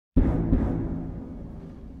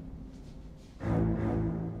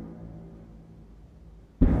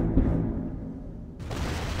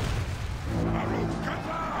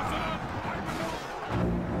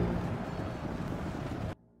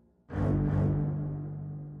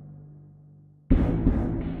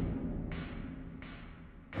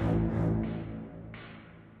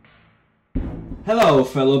Hello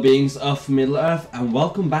fellow beings of Middle-earth and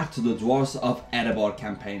welcome back to the Dwarves of Erebor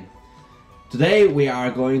campaign. Today we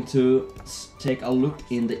are going to take a look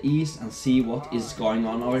in the east and see what is going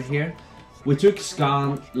on over here. We took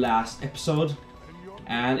Skan last episode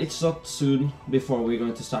and it's not soon before we're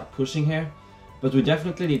going to start pushing here. But we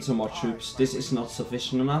definitely need some more troops. This is not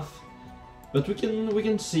sufficient enough. But we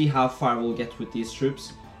can see how far we'll get with these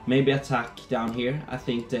troops. Maybe attack down here. I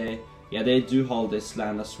think they do hold this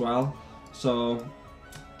land as well. So,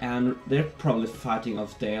 and they're probably fighting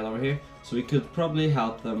off Dale over here, so we could probably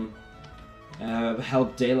help them,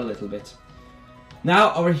 help Dale a little bit.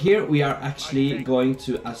 Now over here we are actually going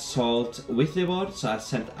to assault with Erebor, so I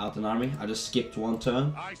sent out an army. I just skipped one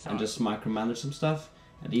turn and just micromanaged some stuff,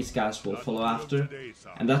 and these guys will follow after,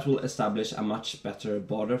 and that will establish a much better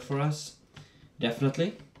border for us,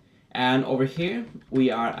 definitely. And over here we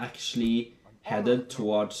are actually headed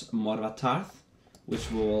towards Morvatarth, which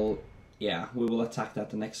will we will attack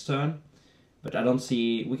that the next turn. But I don't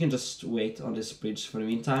see, we can just wait on this bridge for the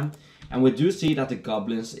meantime. And we do see that the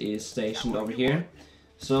Goblins is stationed over here.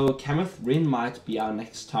 So Hammers of Rhûn might be our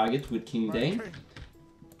next target with King Dane.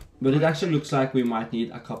 But it actually looks like we might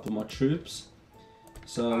need a couple more troops.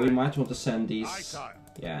 So we might want to send these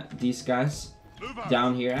guys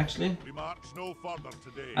down here actually.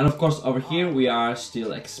 And of course over here we are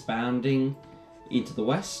still expanding into the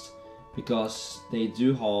west, because they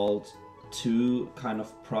do hold two kind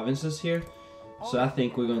of provinces here. So I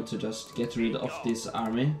think we're going to just get rid of this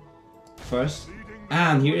army first.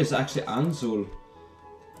 And here is actually Angzul.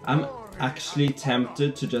 I'm actually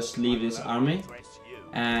tempted to just leave this army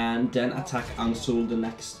and then attack Angzul the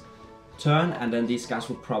next turn, and then these guys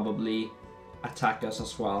will probably attack us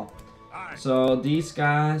as well. So these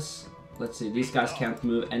guys, let's see, these guys can't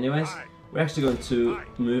move anyways. We're actually going to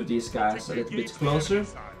move these guys a little bit closer,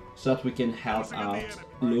 so that we can help out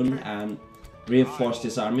Rhûn and reinforce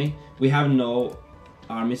this army. We have no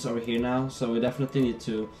armies over here now, so we definitely need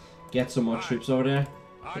to get some more troops over there.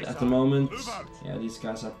 But at the moment, yeah, these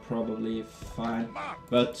guys are probably fine.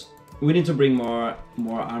 But we need to bring more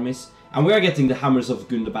armies. And we are getting the Hammers of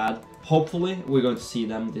Gundabad. Hopefully, we're going to see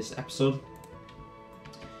them this episode.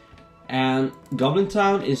 And Goblin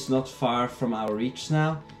Town is not far from our reach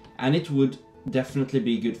now. And it would definitely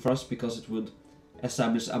be good for us, because it would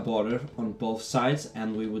establish a border on both sides,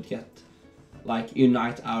 and we would get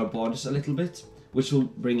unite our borders a little bit, which will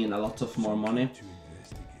bring in a lot of more money.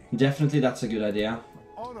 Definitely that's a good idea.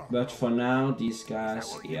 But for now these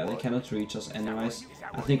guys, yeah, they cannot reach us anyways.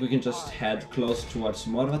 I think we can just head close towards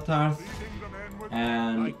Morvatarth,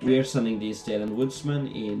 and we are sending these Dale and Woodsmen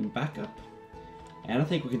in backup, and I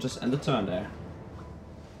think we can just end the turn there.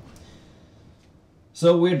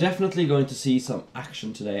 So we're definitely going to see some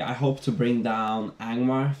action today. I hope to bring down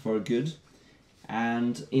Angmar for good.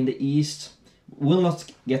 And in the east, we'll not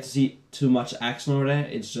get to see too much action over there.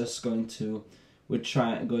 It's just going to, we're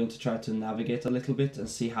going to try to navigate a little bit and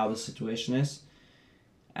see how the situation is.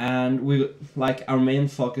 And our main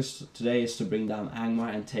focus today is to bring down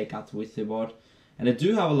Angmar and take out with Erebor. And they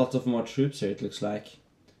do have a lot of more troops here, it looks like.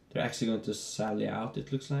 They're actually going to sally out,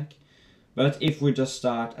 it looks like. But if we just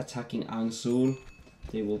start attacking Angzul,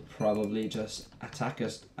 they will probably just attack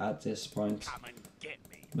us at this point.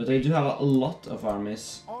 But they do have a lot of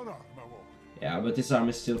armies. Yeah, but this army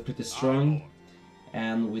is still pretty strong.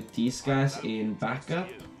 And with these guys in backup,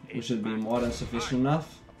 we should be more than sufficient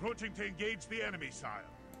enough.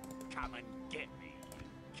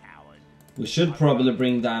 We should probably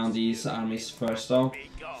bring down these armies first though.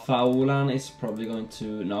 Faulan is probably going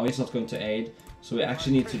to... no, he's not going to aid. So we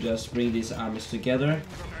actually need to just bring these armies together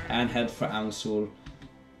and head for Angzul.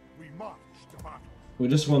 We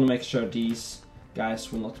just want to make sure these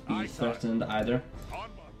guys will not be threatened either.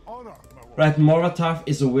 Right, Morvatarth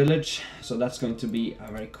is a village, so that's going to be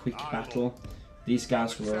a very quick battle. These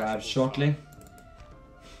guys will arrive shortly.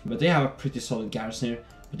 But they have a pretty solid garrison here.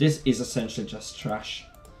 But this is essentially just trash.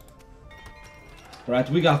 Right,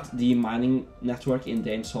 we got the mining network in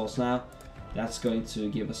Dane's halls now. That's going to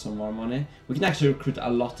give us some more money. We can actually recruit a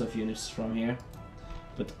lot of units from here.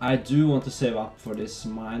 But I do want to save up for this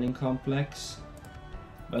mining complex.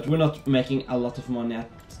 But we're not making a lot of money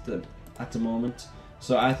at the moment.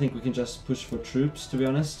 So I think we can just push for troops, to be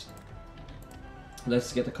honest.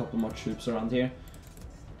 Let's get a couple more troops around here.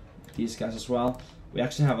 These guys as well. We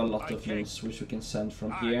actually have a lot of units which we can send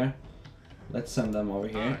from here. Let's send them over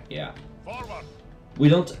here. Yeah. We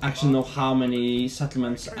don't actually know how many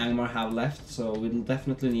settlements Angmar have left, so we'll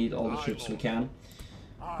definitely need all the troops we can.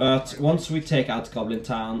 But once we take out Goblin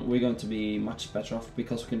Town, we're going to be much better off,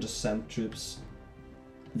 because we can just send troops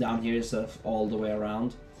down here instead of all the way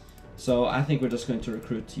around. So I think we're just going to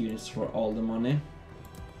recruit units for all the money.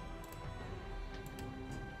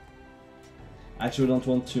 Actually, we don't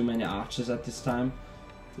want too many archers at this time.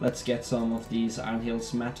 Let's get some of these Iron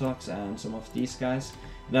Hills Matocks and some of these guys.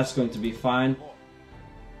 That's going to be fine.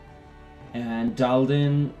 And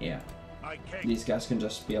Daldin, yeah. These guys can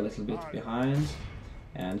just be a little bit behind.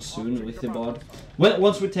 And soon Withibod. Well,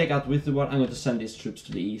 once we take out Withibod, I'm going to send these troops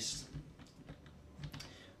to the east.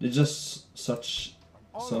 They're just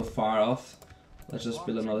so far off. Let's just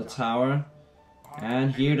build another tower.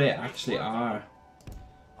 And here they actually are.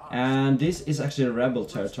 And this is actually a rebel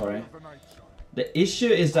territory. The issue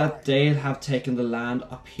is that they have taken the land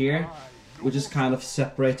up here, which is kind of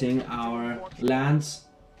separating our lands.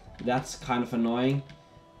 That's kind of annoying.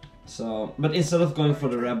 So, but instead of going for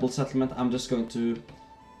the rebel settlement, I'm just going to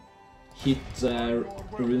hit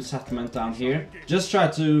Rhûn settlement down here. Just try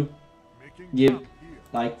to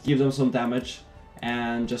give them some damage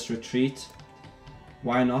and just retreat.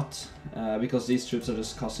 Why not? Because these troops are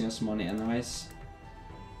just costing us money anyways.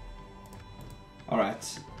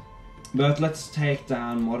 Alright. But let's take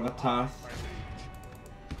down Morvatarth.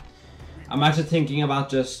 I'm actually thinking about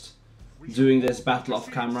just doing this battle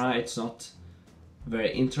off camera. It's not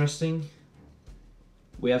very interesting.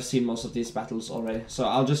 We have seen most of these battles already. So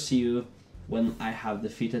I'll just see you when I have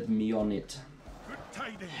defeated Mionid.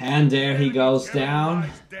 And there he goes down.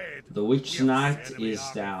 The Witch Knight is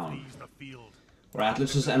down. Right,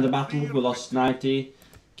 let's just end the battle. We lost 90,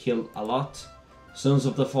 killed a lot. Sons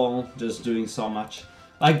of the Fall just doing so much.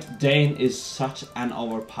 Like, Dane is such an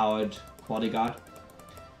overpowered bodyguard.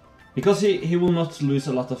 Because he will not lose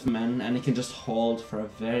a lot of men and he can just hold for a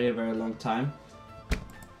very, very long time.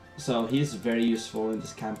 So he's very useful in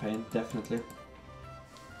this campaign, definitely.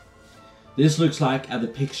 This looks like a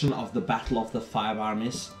depiction of the Battle of the Five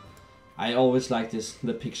Armies. I always like this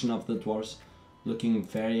depiction of the dwarves looking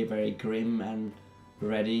very, very grim and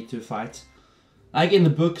ready to fight. Like in the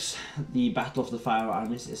books, the Battle of the Five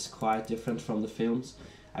Armies is quite different from the films.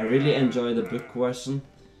 I really enjoy the book version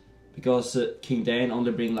because King Dane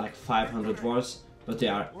only brings like 500 dwarves, but they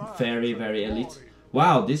are very, very elite.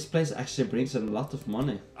 Wow, this place actually brings in a lot of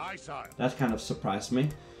money. That kind of surprised me.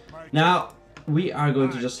 Now, we are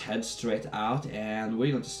going to just head straight out and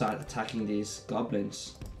we're going to start attacking these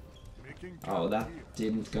goblins. Oh, that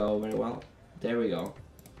didn't go very well. There we go.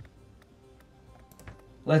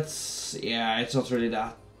 Yeah, it's not really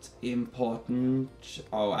that important.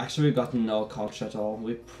 Oh, actually we got no culture at all.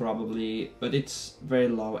 But it's very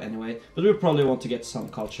low anyway. But we probably want to get some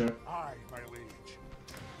culture.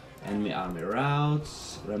 Enemy army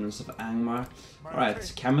routes, Remnants of Angmar. Alright,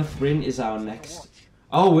 Kameth Bryn is our next.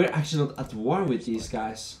 Oh, we're actually not at war with these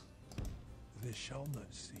guys.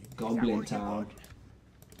 Goblin Town.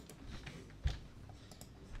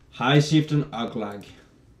 High Chieftain Uglag.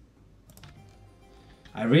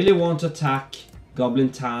 I really want to attack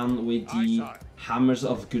Goblin Town with the Hammers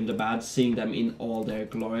of Gundabad, seeing them in all their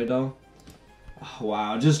glory though. Oh,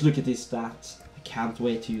 wow, just look at these stats. I can't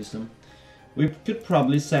wait to use them. We could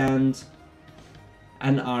probably send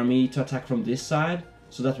an army to attack from this side,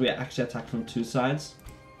 so that we actually attack from two sides.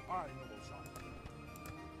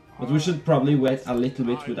 But we should probably wait a little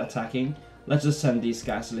bit with attacking. Let's just send these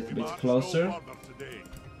guys a little bit closer.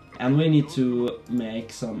 And we need to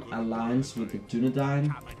make some alliance with the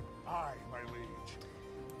Dunedain.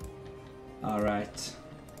 Alright.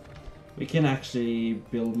 We can actually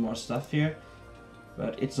build more stuff here,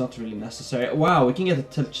 but it's not really necessary. Wow, we can get a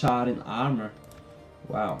Telcharin armor.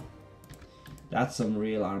 Wow. That's some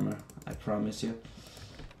real armor, I promise you.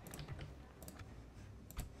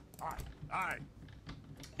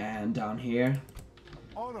 And down here,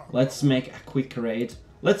 let's make a quick raid.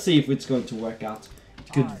 Let's see if it's going to work out.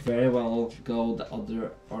 It could very well go the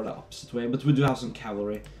other or the opposite way, but we do have some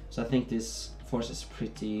cavalry, so I think this force is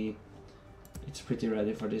pretty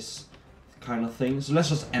ready for this kind of thing. So let's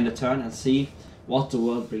just end the turn and see what the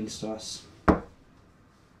world brings to us.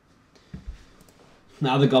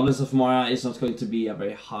 Now the Goblins of Moria is not going to be a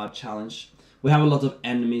very hard challenge. We have a lot of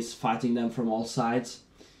enemies fighting them from all sides,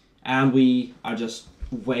 and we are just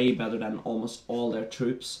way better than almost all their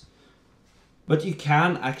troops. But you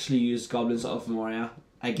can actually use Goblins of Moria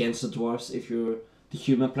against the dwarves if you're the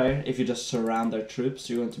human player. If you just surround their troops,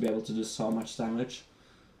 you're going to be able to do so much damage.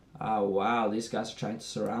 Oh wow, these guys are trying to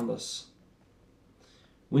surround us.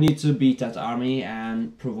 We need to beat that army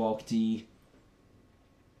and provoke the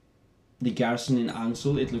garrison in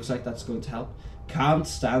Angsul. It looks like that's going to help. Count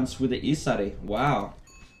stands with the Isari. Wow,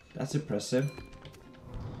 that's impressive.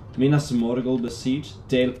 Minas Morgul besieged.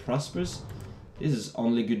 Dale prospers. This is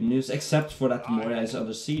only good news, except for that Moria is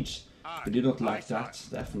under siege. We do not like that.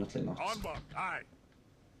 Definitely not.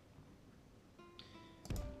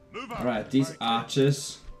 Alright, these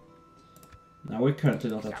archers. Now we're currently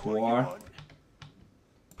not at war.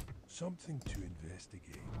 Something to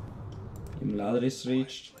investigate. Imladr is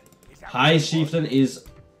reached. High Chieftain is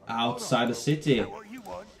outside the city.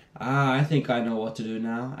 Ah, I think I know what to do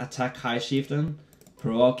now. Attack High Chieftain,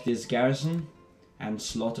 provoke this garrison, and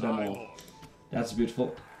slaughter them all. That's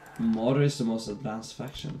beautiful. Mordor is the most advanced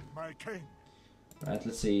faction. Right,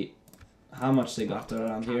 let's see how much they got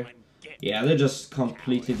around here. Yeah, they just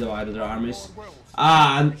completely divided their armies.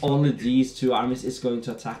 Ah, and only these two armies is going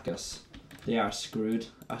to attack us. They are screwed,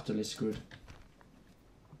 utterly screwed.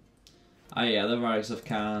 Ah yeah, the Vargs of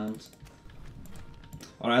Khand.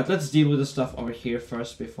 Alright, let's deal with the stuff over here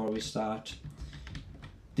first before we start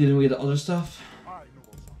dealing with the other stuff.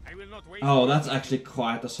 Oh, that's actually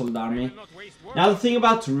quite a solid army. Now the thing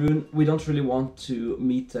about Rhûn, we don't really want to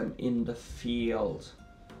meet them in the field.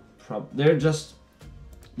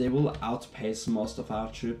 They will outpace most of our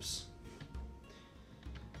troops.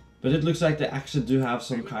 But it looks like they actually do have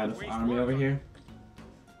some kind of army over here.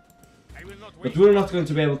 But we're not going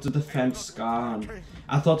to be able to defend Skarn.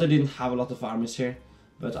 I thought they didn't have a lot of armies here,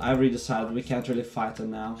 but I really decided we can't really fight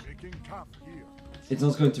them now. It's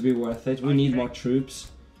not going to be worth it. We need more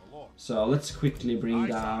troops. So let's quickly bring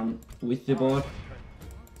down Erebor.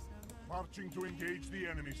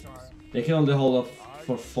 They can only hold up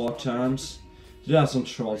for 4 turns. They do have some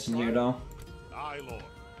trolls in here though.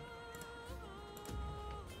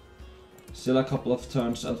 Still a couple of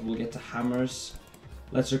turns until we'll get the hammers.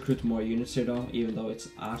 Let's recruit more units here though, even though it's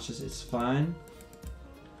archers, it's fine.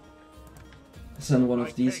 Send one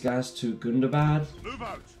of these guys to Gundabad.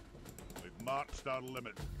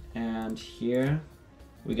 And here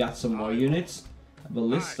we got some more units. A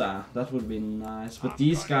ballista, that would be nice. But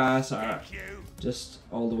these guys are just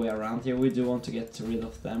all the way around here. We do want to get rid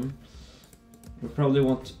of them. We probably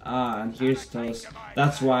want... Ah, and here's those.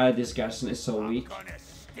 That's why this garrison is so weak.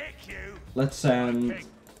 Let's send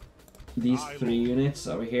these 3 units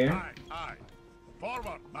over here.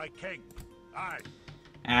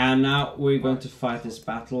 And now we're going to fight this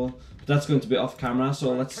battle. That's going to be off camera,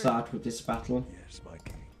 so let's start with this battle.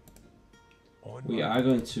 We are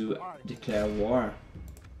going to declare war.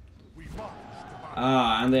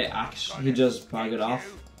 Ah, and he just buggered off.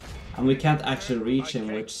 And we can't actually reach him,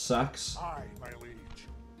 which sucks.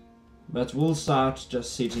 But we'll start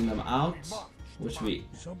just sieging them out, which we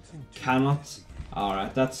cannot.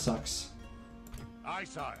 Alright, that sucks.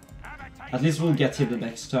 At least we'll get him the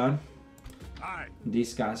next turn.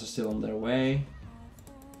 These guys are still on their way.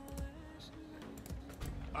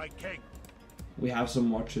 We have some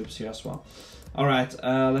more troops here as well. Alright,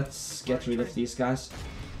 let's get rid of these guys.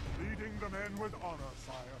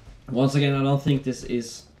 Once again, I don't think this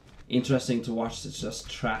is interesting to watch, it's just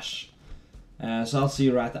trash. So I'll see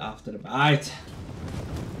you right after the fight.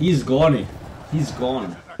 He's gone. He's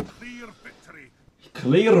gone.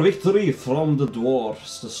 Clear victory from the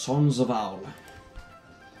dwarves, the sons of Owl.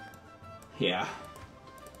 Yeah.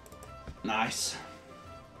 Nice.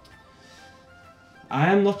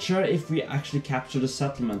 I am not sure if we actually captured the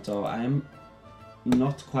settlement though. I am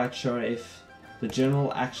not quite sure if the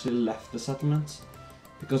general actually left the settlement.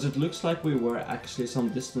 Because it looks like we were actually some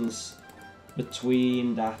distance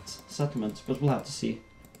between that settlement, but we'll have to see.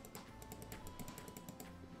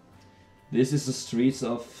 This is the streets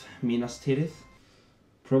of Minas Tirith.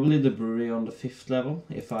 Probably the brewery on the 5th level,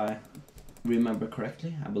 if I remember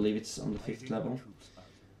correctly. I believe it's on the 5th level.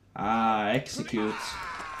 Ah, execute.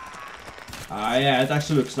 Ah, yeah, it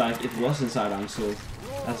actually looks like it was inside Angsul.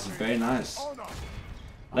 That's very nice.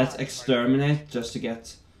 Let's exterminate just to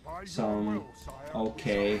get some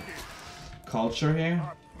okay culture here.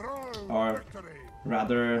 Or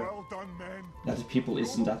rather, that the people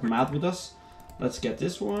isn't that mad with us. Let's get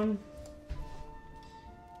this one.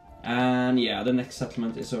 And yeah, the next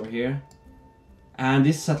settlement is over here. And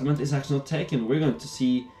this settlement is actually not taken. We're going to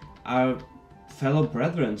see our fellow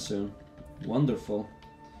brethren soon. Wonderful.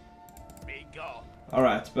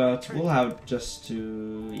 Alright, but we'll have just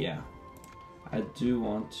to... yeah. I do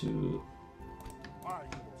want to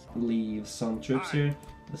leave some troops here.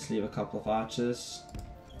 Let's leave a couple of archers.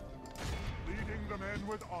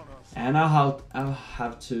 And I'll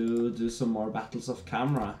have to do some more battles off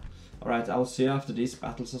camera. Alright, I'll see you after these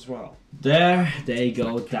battles as well. There they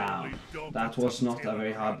go down. That was not a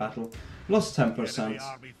very hard battle. Lost 10%.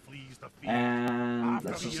 And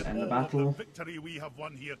let's just end the battle.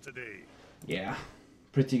 Yeah,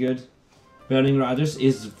 pretty good. Burning Riders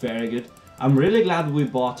is very good. I'm really glad we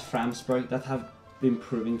bought Framsburg. That have been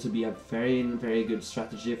proving to be a very, very good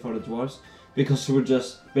strategy for the dwarves. Because we're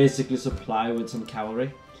just basically supplied with some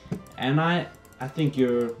cavalry. And I think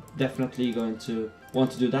you're definitely going to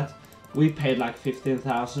want to do that. We paid like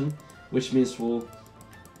 15,000, which means we'll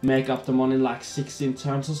make up the money in like 16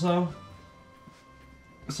 turns or so.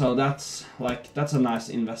 So that's a nice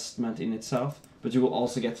investment in itself. But you will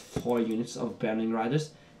also get 4 units of Burning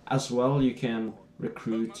Riders. As well, you can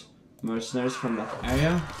recruit mercenaries from that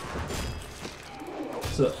area.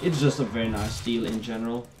 So it's just a very nice deal in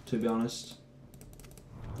general, to be honest.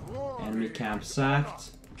 Enemy camp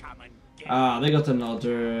sacked. Ah, they got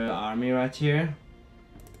another army right here.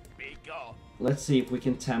 Let's see if we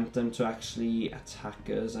can tempt them to actually attack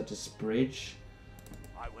us at this bridge.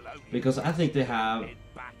 Because I think they have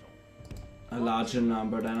a larger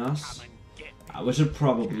number than us. We should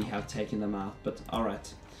probably have taken them out, but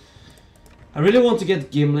alright. I really want to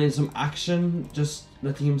get Gimli in some action. Just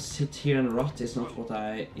letting him sit here and rot is not what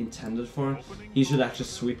I intended for. He should actually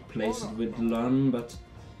sweep places with Lun, but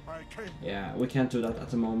yeah, we can't do that at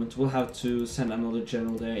the moment. We'll have to send another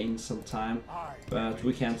general there in some time, but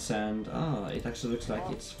we can't send... Oh, it actually looks like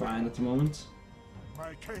it's fine at the moment.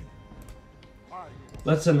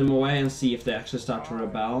 Let's send him away and see if they actually start to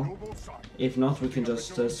rebel. If not, we can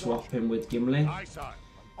just swap him with Gimli.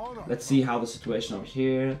 Let's see how the situation over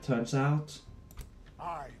here turns out.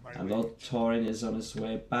 And Lord Thorin is on his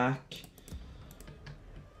way back.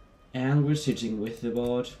 And we're sieging with the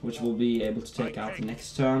board, which we'll be able to take out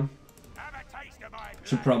next turn.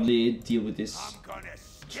 Should probably deal with this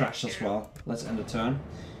trash as well. Let's end the turn.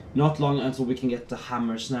 Not long until we can get the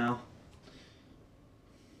hammers now.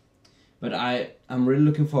 But I'm really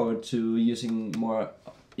looking forward to using more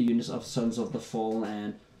units of Sons of the Fall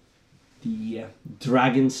and the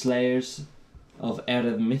Dragon Slayers of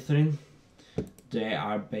Erev Mithrin. They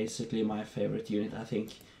are basically my favorite unit, I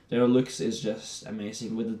think. Their looks is just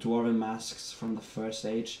amazing with the dwarven masks from the first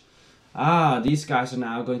age. Ah, these guys are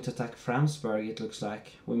now going to attack Framsburg, it looks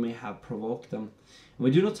like. We may have provoked them.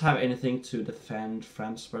 We do not have anything to defend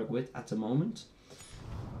Framsburg with at the moment.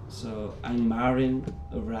 So, Angmarin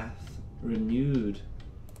Wrath renewed.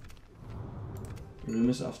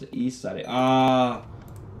 Rumors of the Easterlings. Ah,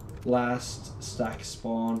 last stack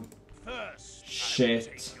spawn.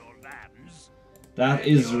 Shit. That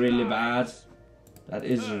is really bad. That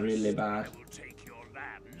is really bad.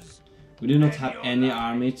 We do not have any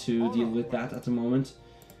army to deal with that at the moment.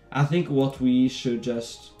 I think what we should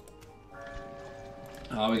just...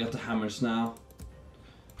 Oh, we got the hammers now.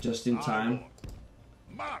 Just in time.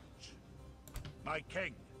 March, my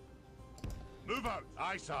king. Move out,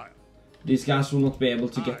 aye, sire. These guys will not be able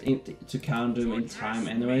to get to counter them in time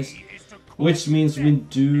anyways. Which means we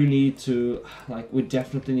do need to... Like, we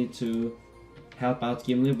definitely need to help out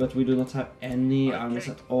Gimli, but we do not have any armies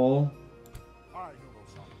at all.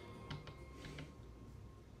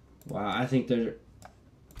 Wow, I think there...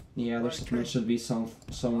 Yeah, their settlement should be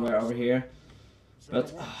somewhere over here.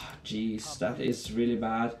 But, jeez, that is really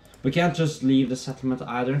bad. We can't just leave the settlement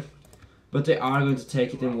either. But they are going to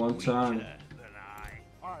take it in one turn.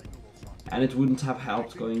 And it wouldn't have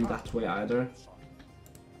helped going that way either.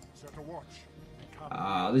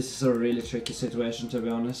 This is a really tricky situation, to be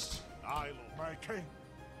honest. My king.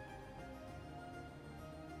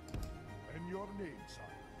 In your name, sire.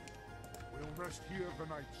 We'll rest here the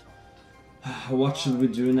night, sire. What should we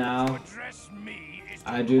do now?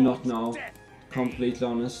 I do not know. Completely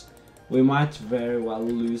honest. We might very well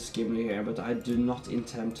lose Gimli here, but I do not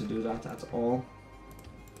intend to do that at all.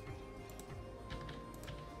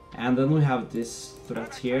 And then we have this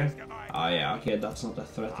threat here. Oh yeah, okay, that's not a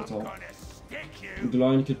threat at all.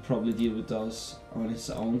 Gloin could probably deal with those on his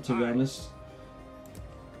own, to be honest.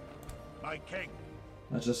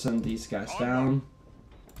 Let's just send these guys down.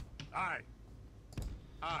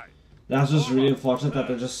 That's just really unfortunate that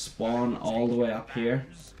they just spawn all the way up here.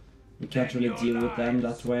 We can't really deal with them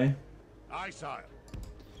that way.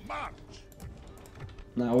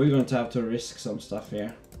 Now we're going to have to risk some stuff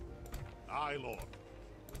here.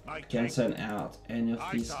 Can't send out any of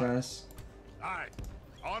these guys.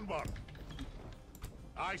 Onward.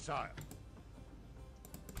 Aye, sire.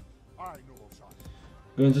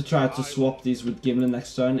 Going to try to swap these with Gimli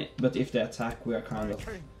next turn, but if they attack, we are kind of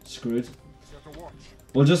screwed.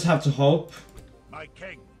 We'll just have to hope.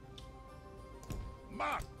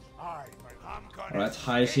 Alright,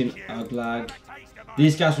 Hyacinth, Uglag.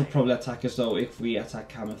 These guys will probably attack us though if we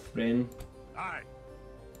attack Hameth Bryn.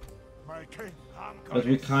 But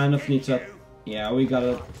we kind of need to... Yeah, we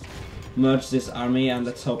gotta merge this army and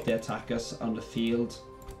let's hope they attack us on the field.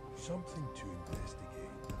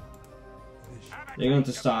 They're going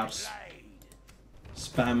to start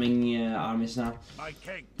spamming armies now.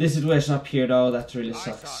 This situation up here though, that really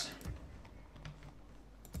sucks.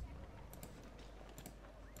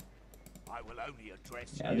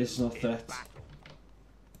 Yeah, this is no threat.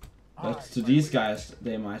 But to these guys,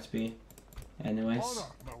 they might be. Anyways. Honor,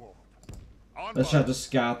 my lord. Let's try to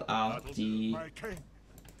scout out the My king.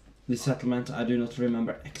 settlement. I do not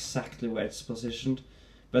remember exactly where it's positioned.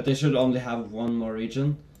 But they should only have one more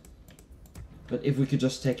region. But if we could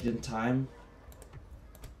just take it in time.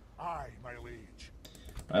 Aye, my liege.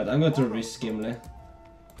 Alright, I'm going to risk Gimli.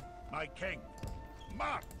 My king,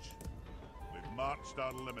 march! We've marched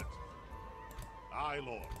our limit. Aye,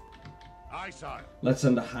 lord. Aye, sire. Let's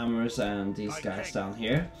send the hammers and these guys down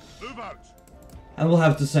here. Move out. And we'll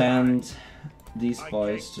have to send these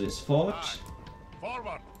boys to this fort. Aye.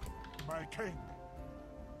 Forward. My king.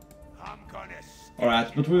 I'm gonna.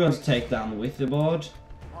 Alright, but we're going to take down Witheboard,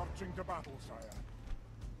 Marching to battle, sire.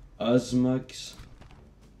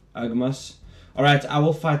 Ugmus. Alright, I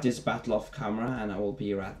will fight this battle off camera and I will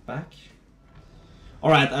be right back.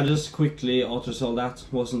 Alright, I just quickly auto-sold that.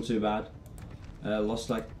 Wasn't too bad. Lost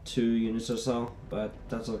like 2 units or so, but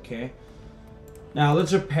that's okay. Now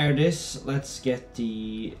let's repair this. Let's get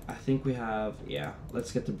the... I think we have... Yeah,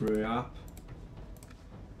 let's get the brewery up.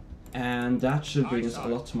 And that should bring us a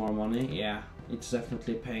lot more money. Yeah, it's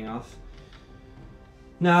definitely paying off.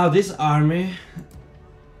 Now this army,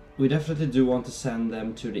 we definitely do want to send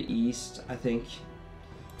them to the east, I think.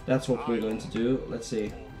 That's what we're going to do. Let's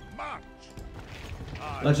see. March.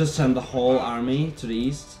 Let's just send the whole army to the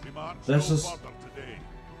east. Let's just...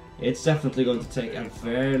 It's definitely going to take a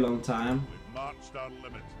very long time. We've marched our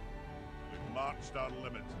limit. We've marched our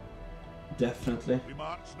limit. Definitely. We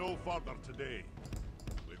march no further today.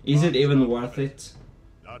 Is it even worth it?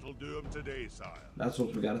 That'll do him today, sire. That's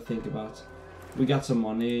what we gotta think about. We got some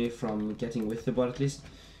money from getting Witheboard at least.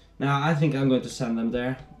 Now I think I'm going to send them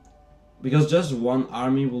there. Because just one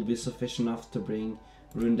army will be sufficient enough to bring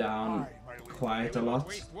Rhûn down quite a lot.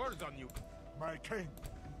 My king.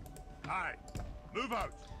 Aye. Move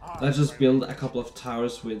out. Let's just build a couple of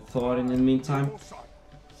towers with Thor in the meantime.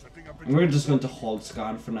 And we're just going to hold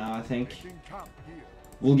Skarn for now, I think.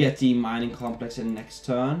 We'll get the mining complex in next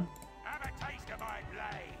turn. Have a taste of my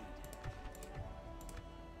blade.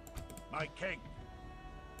 My king.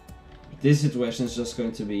 This situation is just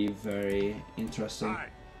going to be very interesting. Aye.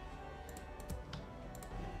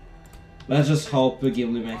 Let's just hope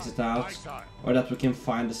Gimli makes it out, Aye, sire. or that we can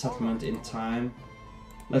find the settlement in time.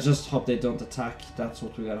 Let's just hope they don't attack. That's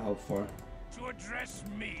what we gotta hope for. To address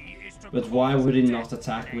me is to But why would he not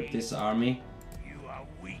attack with this army? You are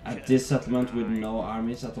weak. At this settlement with no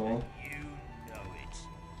armies at all. You know it.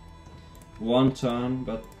 One turn,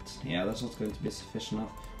 but yeah, that's not going to be sufficient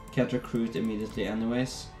enough. Can't recruit immediately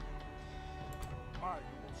anyways.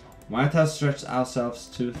 Might have stretched ourselves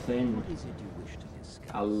too thin.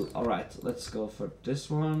 Alright, let's go for this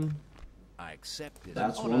one. I accept it.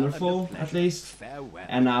 That's wonderful, at least. Farewell.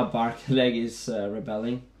 And now Barkleg is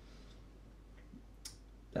rebelling.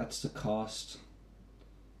 That's the cost.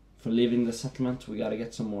 For leaving the settlement, we gotta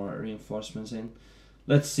get some more reinforcements in.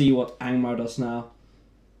 Let's see what Angmar does now.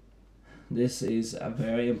 This is a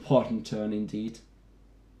very important turn indeed.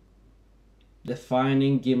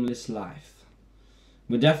 Defining Gimli's life.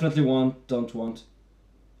 We definitely don't want...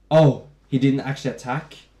 Oh! He didn't actually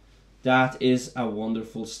attack. That is a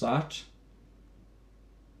wonderful start.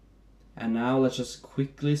 And now let's just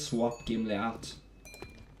quickly swap Gimli out.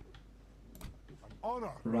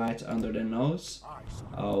 Right under the nose.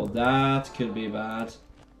 Oh, that could be bad.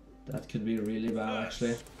 That could be really bad,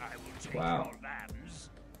 actually. Wow.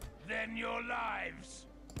 Then your lives.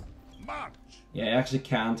 March. Yeah, I actually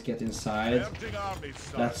can't get inside.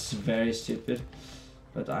 That's very stupid.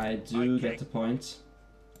 But I do get the point.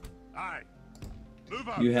 Aye. Move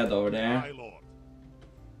out. You head over there. Aye, lord.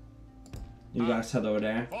 You guys head over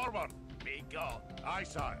there. Forward. Be gone. Aye,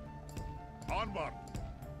 sire. Onward.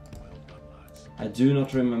 Well done, lads. I do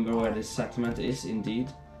not remember where this settlement is, indeed.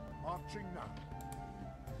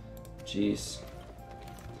 Jeez.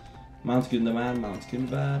 Mount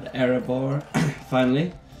Gundabad, Erebor.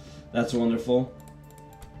 Finally. That's wonderful.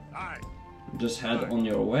 Aye. Just head on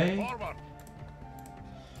your way. Forward.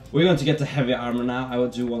 We're going to get the heavy armor now. I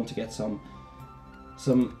do want to get some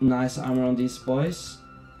nice armor on these boys.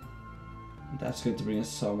 That's going to bring us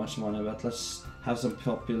so much money, but let's have some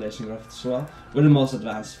population growth as well. We're the most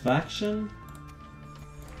advanced faction.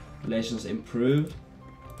 Relations improved.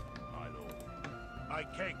 My lord. My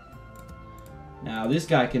king. Now this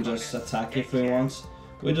guy can just attack if he wants.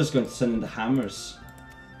 We're just going to send in the hammers.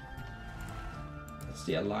 That's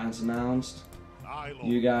the alliance announced. Aye, lord.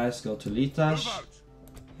 You guys go to Litash. Move out.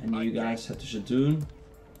 And you guys head to Shadun.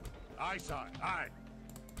 Aye, sire. Aye.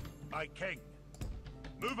 My king.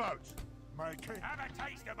 Move out. My king. Have a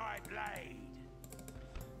taste of my blade.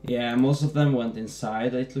 Yeah, most of them went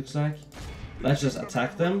inside, it looks like. Let's just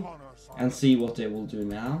attack them. and see what they will do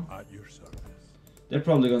now. At your service. They're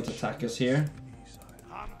probably going to attack us here.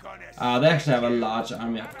 I'm gonna They actually have a large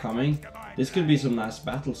army upcoming. This could be some nice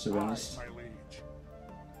battles, to be honest. My liege.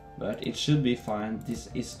 But it should be fine. This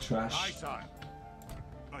is Aye, trash. sire.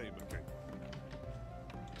 I am a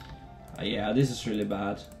king. Yeah, this is really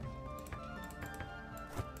bad.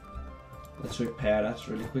 Let's repair that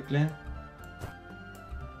really quickly.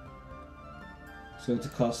 It's going to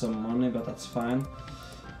cost some money, but that's fine.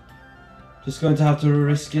 Just going to have to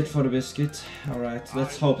risk it for the biscuit. Alright,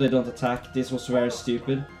 let's hope they don't attack. This was very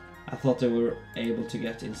stupid. I thought they were able to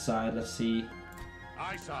get inside. Let's see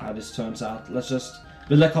Aye, how sire. this turns out. Let's just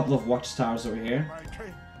build a couple of watchtowers over here. My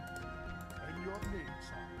king. And your name,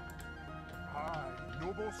 sire. I,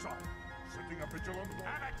 noble son, sitting a vigilant watch.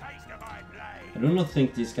 Have a taste of my blade. I do not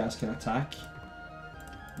think these guys can attack.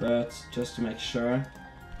 But just to make sure,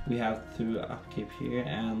 we have 2 upkeep here,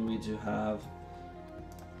 and we do have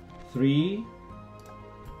 3.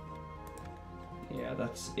 Yeah,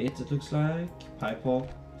 that's it, it looks like. Pipe 4,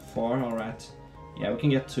 alright. Yeah, we can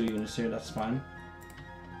get 2 units here, that's fine.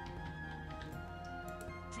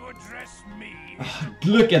 To address me.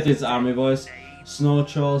 Look at this army, boys. Snow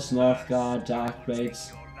Trolls, Northguard, Dark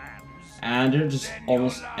Blades. And they're just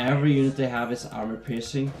almost every unit they have is armor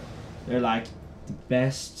piercing. They're like the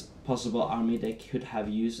best possible army they could have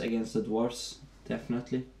used against the dwarves,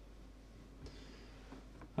 definitely.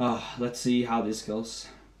 Let's see how this goes.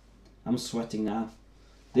 I'm sweating now.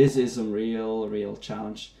 This is a real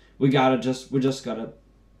challenge. We just gotta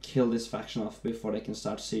kill this faction off before they can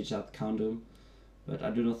start siege at Kandum. But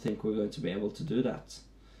I do not think we're going to be able to do that.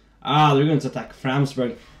 They're going to attack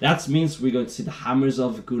Framsburg. That means we're going to see the Hammers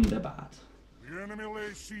of Gundabad. The enemy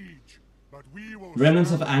lays siege, but we will.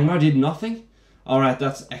 Remnants of Angmar did nothing? Alright,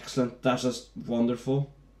 that's excellent. That's just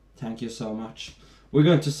wonderful. Thank you so much. We're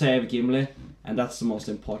going to save Gimli, and that's the most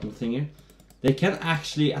important thing here. They can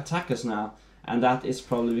actually attack us now, and that is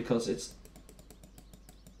probably because it's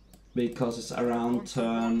around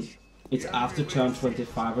turn. It's after turn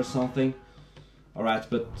 25 or something. Alright,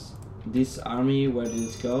 but this army, where did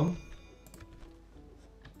it go?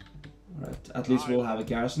 Alright, at least we'll have a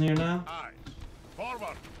garrison here now. Aye.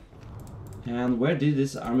 Forward. And where did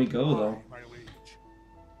this army go though? My liege.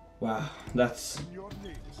 Wow, that's In your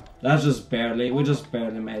name, sire. just barely, we just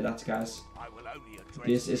barely made that, guys. I will only address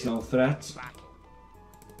This is no threat. battle.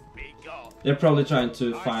 Be gone. They're probably trying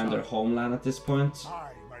to find their homeland at this point.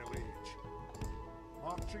 Aye, my liege.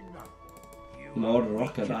 Marching now. You Lord are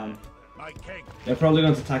Rockadam. my king. They're probably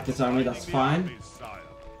going to attack this army, that's fine.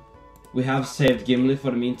 We have saved Gimli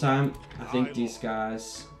for the meantime. I think these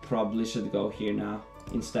guys probably should go here now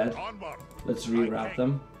instead. Onward. Let's reroute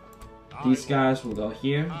them. These guys will go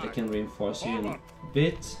here. They can reinforce here in a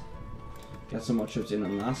bit. Get some more troops in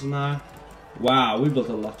on Nasanar. Wow, we built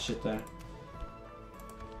a lot of shit there.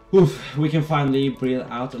 Oof, we can finally breathe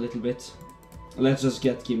out a little bit. Let's just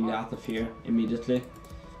get Gimli out of here immediately.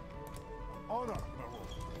 Honor,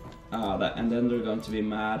 my lord. And then they're going to be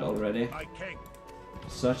mad already. My king.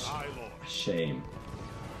 Such My lord. a shame.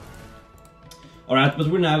 Alright, but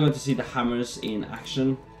we're now going to see the hammers in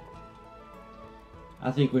action.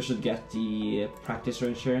 I think we should get the practice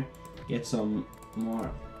range here. Get some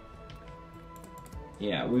more.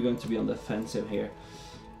 Yeah, we're going to be on the offensive here.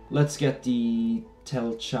 Let's get the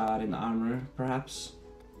Telchar in armor, perhaps.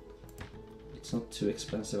 It's not too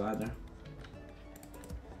expensive either.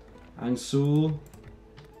 Angsul,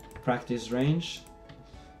 practice range.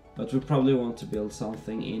 But we probably want to build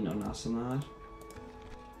something in on Asanar.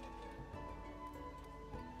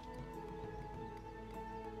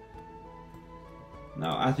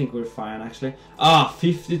 No, I think we're fine actually.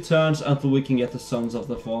 50 turns until we can get the Sons of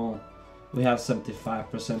the Fallen. We have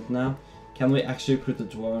 75% now. Can we actually put the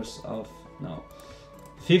Dwarves of... No.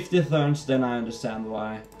 50 turns, then I understand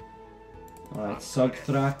why. Alright,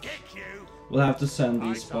 Sogthrak. We'll have to send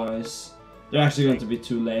these boys. They're actually going to be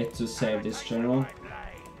too late to save this general.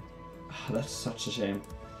 That's such a shame.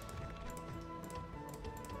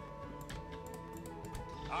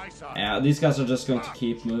 Yeah, these guys are just going to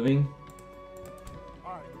keep moving.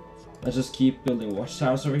 Let's just keep building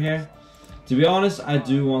watchtowers over here. To be honest, I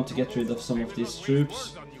do want to get rid of some of these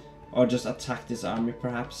troops. Or just attack this army,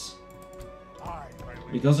 perhaps.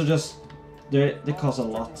 Because they're just... they cost a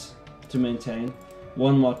lot to maintain.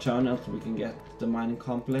 One more turn until we can get the mining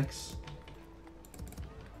complex.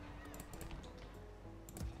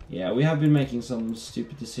 Yeah, we have been making some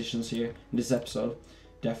stupid decisions here in this episode.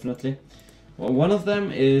 Definitely. Well, one of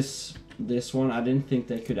them is this one. I didn't think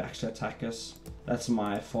they could actually attack us. That's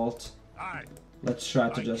my fault. Let's try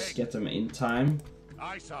to just get them in time.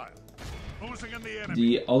 Closing in the enemy.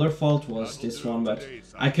 The other fault was this one, but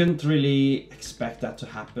I couldn't really expect that to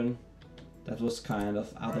happen. That was kind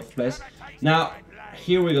of out of place. Now,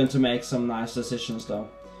 here we're going to make some nice decisions though.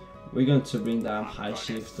 We're going to bring down High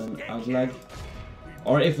Chieftain Uglag.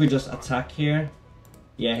 Or if we just attack here,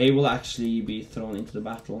 yeah, he will actually be thrown into the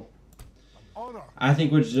battle. I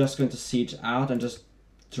think we're just going to siege out and just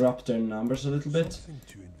drop their numbers a little bit.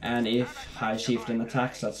 And if High Chieftain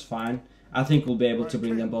attacks, that's fine. I think we'll be able to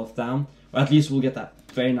bring them both down. Or at least we'll get that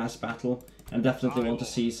very nice battle. And definitely want to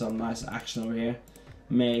see some nice action over here.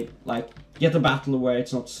 May like get a battle where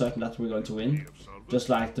it's not certain that we're going to win, just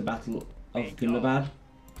like the Battle of Gundabad.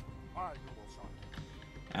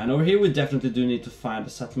 And over here we definitely do need to find a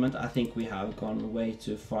settlement. I think we have gone way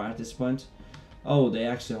too far at this point. Oh, they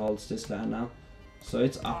actually hold this land now, so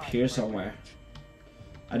it's up here somewhere.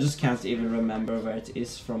 I just can't even remember where it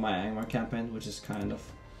is from my Angmar campaign, which is kind of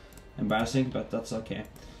embarrassing, but that's okay.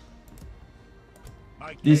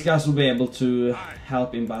 These guys will be able to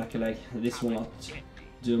help in Barkeleg. This will not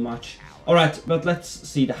do much. Alright, but let's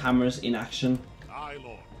see the hammers in action.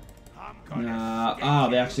 They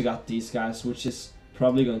actually got these guys, which is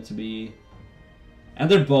probably going to be... And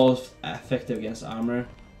they're both effective against armor,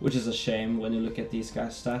 which is a shame when you look at these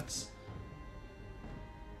guys' stats.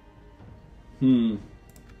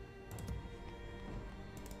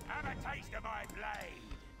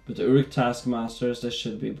 But the Uruk Taskmasters, they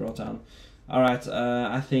should be brought down. Alright,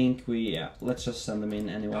 I think let's just send them in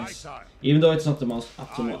anyways. Even though it's not the most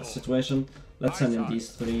optimal situation, let's send in these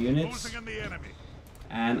 3 units.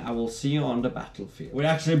 And I will see you on the battlefield. We're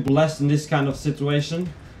actually blessed in this kind of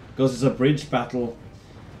situation, because it's a bridge battle.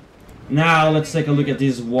 Now let's take a look at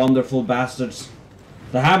these wonderful bastards.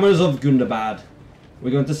 The Hammers of Gundabad.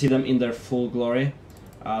 We're going to see them in their full glory.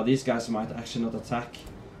 These guys might actually not attack.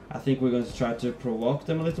 I think we're going to try to provoke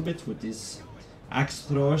them a little bit with these axe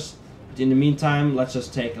throwers. But in the meantime, let's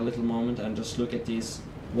just take a little moment and just look at these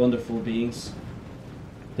wonderful beings.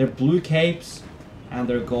 Their blue capes and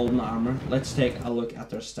their golden armor. Let's take a look at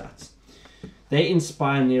their stats. They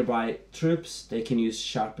inspire nearby troops. They can use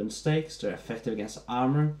sharpened stakes. They're effective against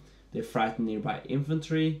armor. They frighten nearby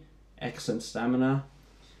infantry. Excellent stamina.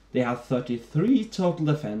 They have 33 total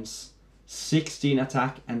defense, 16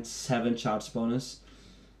 attack and 7 charge bonus.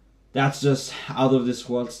 That's just out of this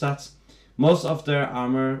world stats. Most of their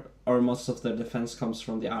armor or most of their defense comes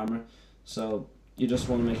from the armor, so you just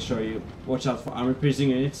want to make sure you watch out for armor piercing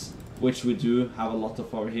units, which we do have a lot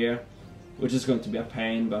of over here, which is going to be a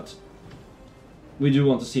pain, but we do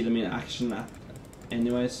want to see them in action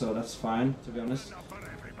anyway, so that's fine, to be honest.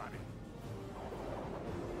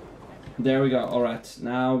 There we go. Alright,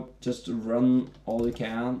 now just run all you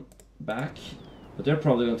can back, but they're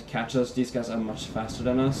probably going to catch us. These guys are much faster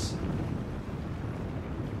than us.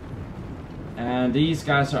 And these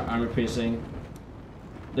guys are armor piercing.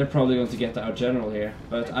 They're probably going to get our general here,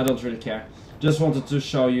 but I don't really care. Just wanted to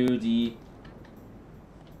show you the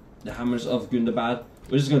Hammers of Gundabad.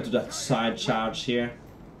 We're just going to do that side charge here.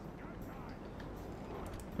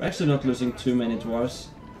 We're actually not losing too many dwarves.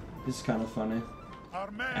 This is kind of funny.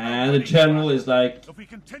 And the general is like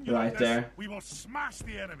right there. We will smash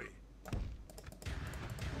the enemy.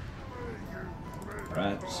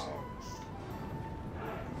 Right.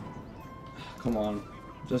 Come on,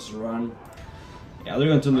 just run. Yeah, they're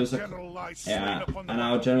going to lose a... Yeah, and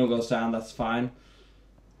our general goes down, that's fine.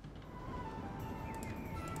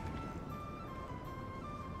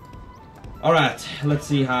 Alright, let's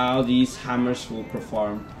see how these hammers will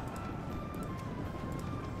perform.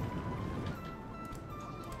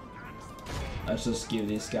 Let's just give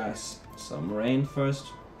these guys some rain first.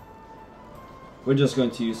 We're just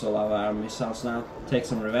going to use all of our missiles now, take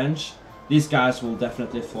some revenge. These guys will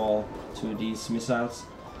definitely fall to these missiles.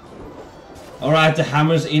 Alright, the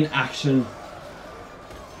hammers in action.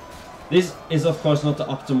 This is of course not the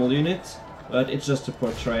optimal unit, but it's just to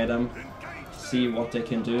portray them, see what they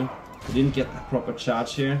can do. We didn't get a proper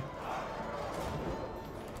charge here.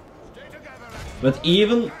 But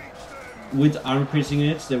even with armor piercing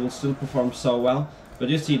units, they will still perform so well. But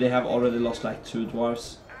you see they have already lost like 2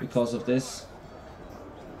 dwarves because of this.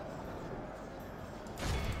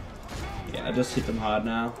 Yeah, I just hit them hard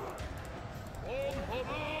now.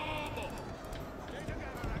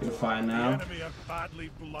 You're fine now. The enemy are badly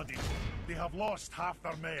bloodied. They have lost half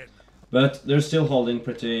their men. But they're still holding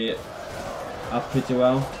pretty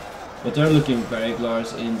well. But they're looking very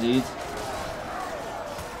glorious indeed.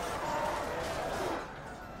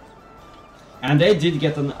 And they did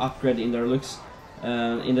get an upgrade in their looks.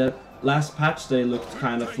 In the last patch they looked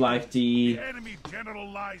kind of like the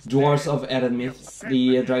Dwarves of Erebor,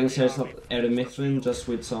 the Dragon Series of Erebor, just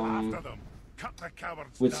with some cut the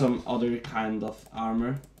cowards with down. some other kind of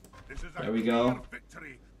armor. This is a There we go. clear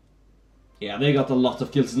victory. Yeah, they got a lot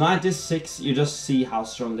of kills. 96, you just see how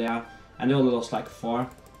strong they are. And they only lost like 4.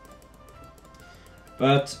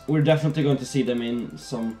 But we're definitely going to see them in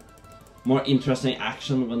some more interesting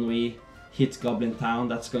action when we hit Goblin Town.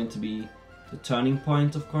 That's going to be the turning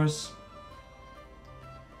point, of course.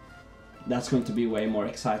 That's going to be way more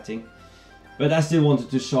exciting. But I still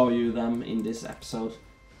wanted to show you them in this episode.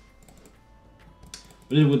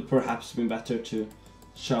 But it would perhaps be better to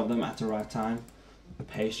show them at the right time.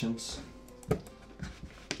 Patience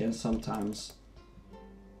can sometimes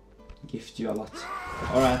gift you a lot.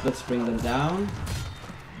 Alright, let's bring them down.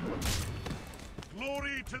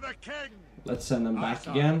 Glory to the king. Let's send them back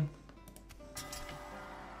again.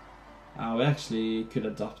 We actually could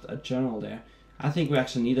adopt a general there. I think we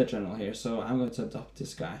actually need a general here, so I'm going to adopt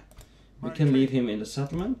this guy. We can leave him in the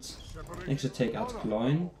settlement. Actually take out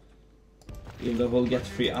Gloin. Even though we'll get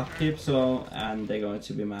free upkeep, so, and they're going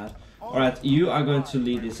to be mad. Alright, you are going to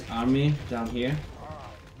lead this army down here.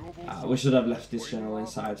 We should have left this general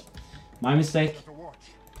inside. My mistake.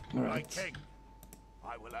 My Alright. king,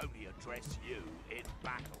 I will only address you in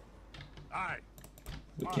battle. Aye.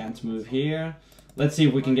 We can't move here. Let's see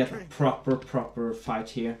if we can get a proper fight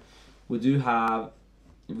here. We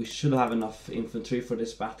should have enough infantry for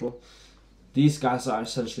this battle. These guys are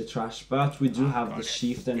essentially trash, but we do have the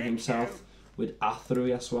chieftain himself with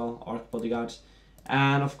Athrui as well, Orc bodyguards.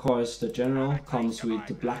 And of course the general comes with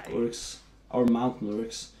the Black Orcs, or Mountain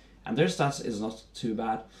Orcs. And their stats is not too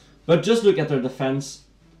bad. But just look at their defense.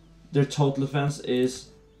 Their total defense is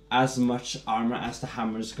as much armor as the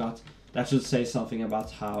hammers got. That should say something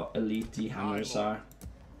about how elite the hammers are.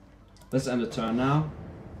 Let's end the turn now.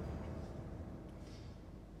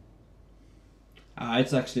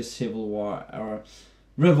 It's actually civil war or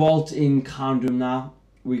revolt in Khandrum now.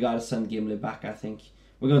 We gotta send Gimli back, I think.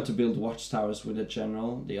 We're going to build watchtowers with the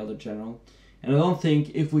general, the other general. And I don't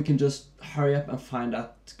think if we can just hurry up and find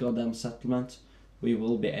that goddamn settlement, we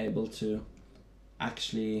will be able to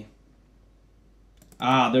actually...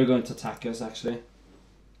 they're going to attack us actually.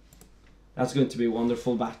 That's going to be a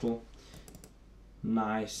wonderful battle.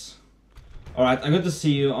 Nice. Alright, I'm going to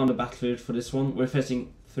see you on the battlefield for this one. We're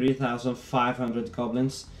facing 3,500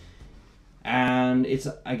 goblins. And it's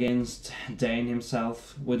against Dane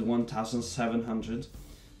himself with 1,700.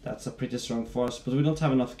 That's a pretty strong force, but we don't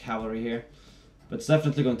have enough cavalry here. But it's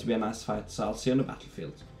definitely going to be a nice fight, so I'll see you on the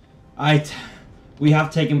battlefield. Alright, we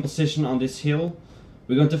have taken position on this hill.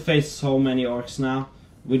 We're going to face so many orcs now.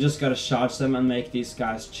 We just gotta charge them and make these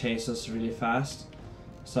guys chase us really fast.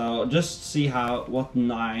 So just see what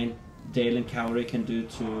 9 Dalen cavalry can do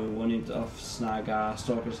to 1 unit of Snaga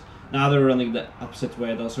stalkers. Now they're running the opposite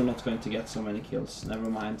way though, so we're not going to get so many kills. Never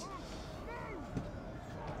mind.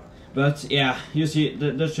 But yeah, you see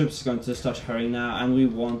the troops are going to start hurrying now, and we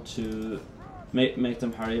want to make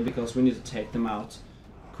them hurry because we need to take them out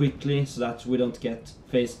quickly so that we don't get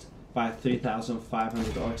faced by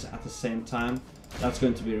 3,500 orcs at the same time. That's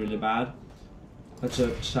going to be really bad. Let's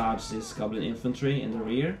charge this goblin infantry in the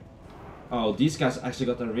rear. Oh, these guys actually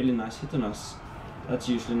got a really nice hit on us. That's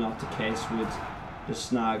usually not the case with the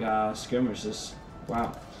Snaga skirmishers.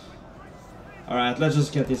 Wow. Alright, let's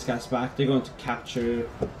just get these guys back. They're going to capture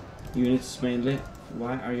units mainly.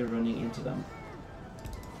 Why are you running into them?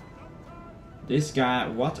 This guy,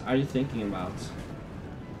 what are you thinking about?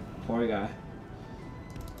 Poor guy.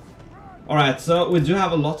 Alright, so we do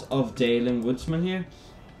have a lot of Dalen woodsmen here,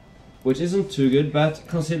 which isn't too good, but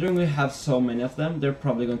considering we have so many of them, they're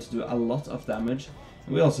probably going to do a lot of damage.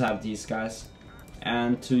 And we also have these guys,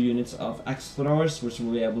 and 2 units of axe throwers, which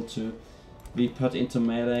will be able to be put into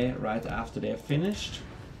melee right after they are finished.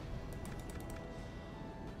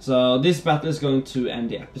 So this battle is going to end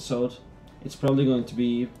the episode. It's probably going to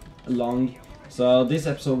be long, so this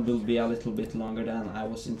episode will be a little bit longer than I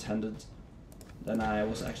was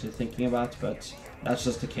actually thinking about, but that's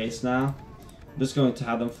just the case now. I'm just going to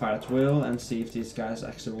have them fire at will and see if these guys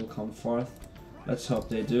actually will come forth. Let's hope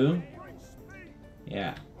they do.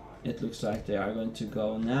 Yeah, it looks like they are going to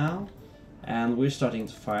go now, and we're starting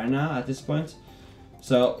to fire now at this point.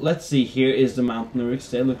 So let's see, here is the mountain orcs.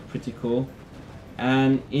 They look pretty cool,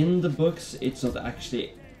 and in the books it's not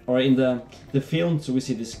actually, or in the films we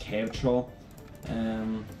see this cave troll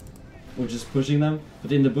which is pushing them,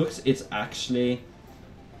 but in the books it's actually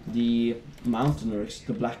the mountain orcs,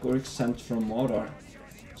 the black orcs sent from Mordor.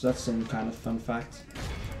 So that's some kind of fun fact.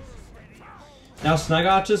 Now snag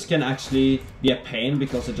archers can actually be a pain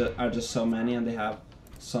because there are just so many and they have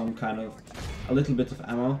some kind of a little bit of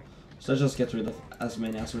ammo. So let's just get rid of as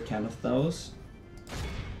many as we can of those.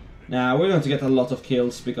 Now we're going to get a lot of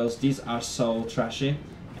kills because these are so trashy,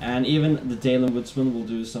 and even the Dalen Woodsman will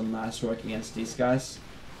do some nice work against these guys.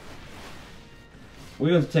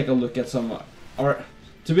 We're going to take a look at some, or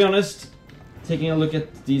to be honest, taking a look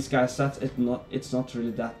at these guys' stats, it's not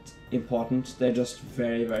really that important. They're just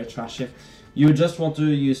very, very trashy. You just want to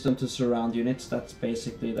use them to surround units. That's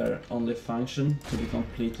basically their only function, to be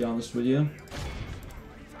completely honest with you.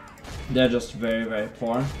 They're just very, very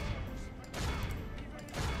poor.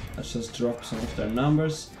 Let's just drop some of their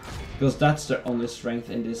numbers, because that's their only strength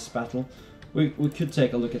in this battle. We could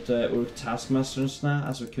take a look at the Uruk Taskmasters now,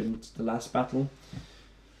 as we couldn't the last battle.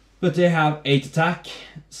 But they have 8 attack,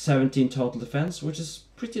 17 total defense, which is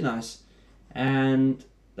pretty nice. And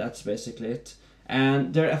that's basically it.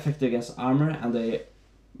 And they're effective against armor, and they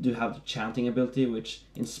do have the chanting ability, which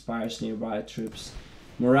inspires nearby troops'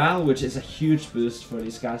 morale, which is a huge boost for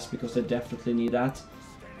these guys, because they definitely need that.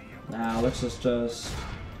 Now let's just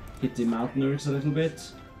hit the mountain Urks a little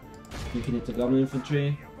bit. You can hit the goblin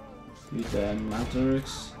infantry, hit the mountain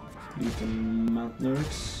Urks, hit the mountain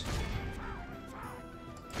Urks.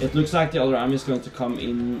 It looks like the other army is going to come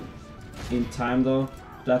in time though.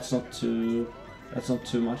 That's not too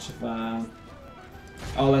much of a...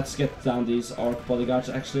 Oh, let's get down these orc bodyguards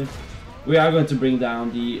actually. We are going to bring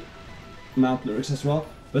down the mountain Urks as well,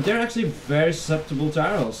 but they're actually very susceptible to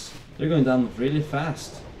arrows. They're going down really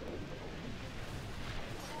fast.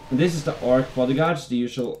 And this is the orc bodyguards, the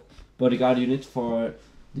usual bodyguard unit for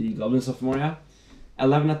the Goblins of Moria.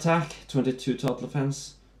 11 attack, 22 total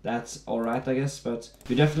defense. That's alright, I guess, but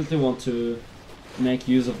you definitely want to make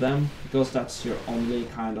use of them, because that's your only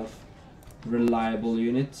kind of reliable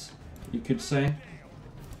unit, you could say.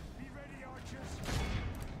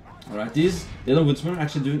 Alright, these little woodsmen are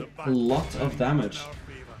actually doing a lot of damage.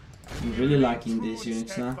 I'm really liking these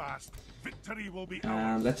units now.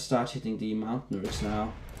 And let's start hitting the mountain Urks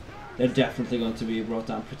now. They're definitely going to be brought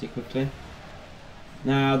down pretty quickly.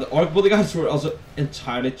 Now, the orc bodyguards were also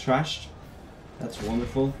entirely trashed. That's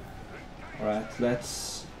wonderful. Alright,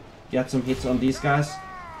 let's get some hits on these guys.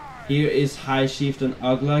 Here is High Chieftain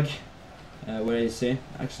Uglug. Where is he?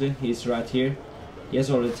 Actually, he's right here. He has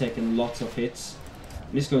already taken lots of hits.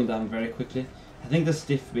 He's going down very quickly. I think the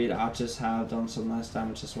stiff bead archers have done some nice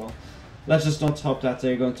damage as well. Let's just not hope that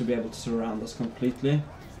they're going to be able to surround us completely.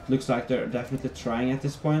 Looks like they're definitely trying at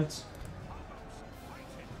this point.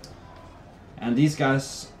 And these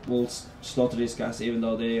guys will slaughter these guys even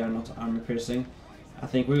though they are not armor piercing. I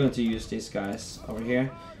think we're going to use these guys over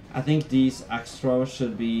here. I think these axe throwers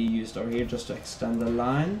should be used over here just to extend the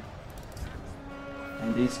line.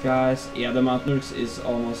 And these guys, yeah, the mountain Urks is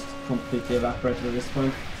almost completely evaporated at this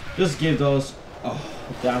point. Just give those, oh,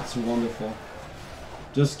 that's wonderful.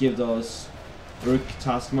 Just give those Uruk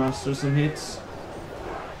Taskmasters some hits.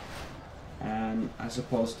 And I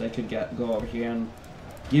suppose they could go over here and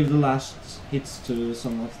give the last hits to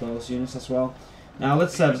some of those units as well. Now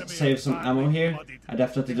let's save some ammo here. I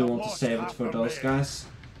definitely do want to save it for those guys.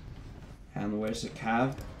 And where's the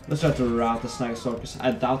cav? Let's try to rout the Snagstalkers.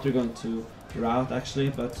 I doubt they're going to rout actually,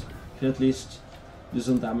 but can at least do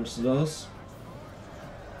some damage to those.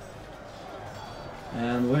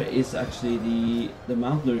 And where is actually the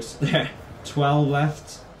mountain Urks? There, 12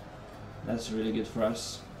 left. That's really good for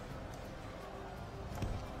us.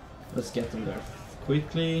 Let's get them there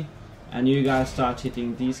quickly, and you guys start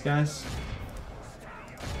hitting these guys.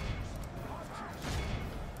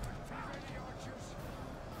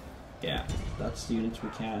 Yeah, that's the unit we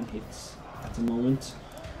can hit at the moment.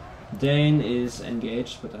 Dane is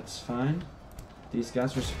engaged, but that's fine. These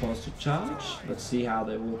guys were supposed to charge. Let's see how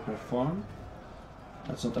they will perform.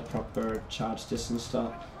 That's not a proper charge distance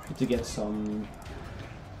though. Need to get some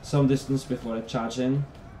distance before they charge in.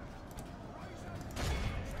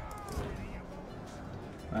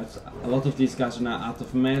 Right, a lot of these guys are now out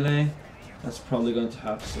of melee. That's probably going to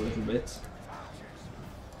hurt us a little bit.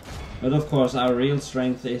 But of course our real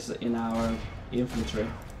strength is in our infantry.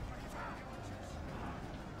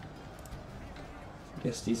 I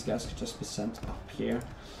guess these guys could just be sent up here.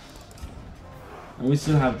 And we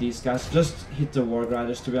still have these guys. Just hit the Warg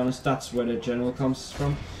Riders, to be honest. That's where the general comes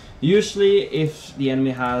from. Usually if the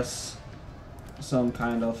enemy has some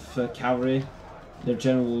kind of cavalry, their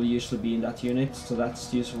general will usually be in that unit, so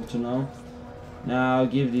that's useful to know. Now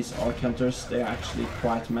give these Orc Hunters, they're actually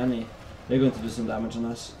quite many. They're going to do some damage on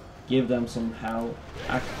us. Give them some hell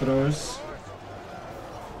axe throwers.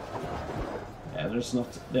 Yeah,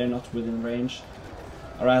 they're not within range.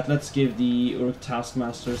 Alright, let's give the Uruk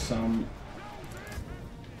Taskmaster some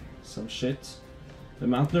shit. The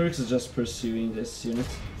Mountain Urks is just pursuing this unit.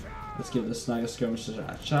 Let's give the Snagga Skirmisher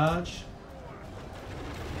a charge.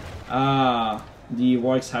 Ah, the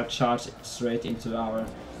Wargs have charged straight into our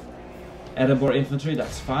Erebor infantry,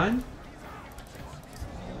 that's fine.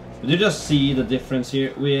 But you just see the difference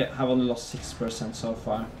here. We have only lost 6% so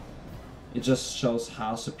far. It just shows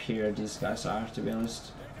how superior these guys are, to be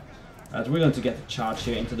honest. Alright, we're going to get a charge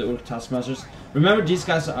here into the Orc Taskmasters. Remember, these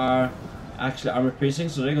guys are actually armor piercing,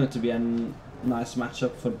 so they're going to be a nice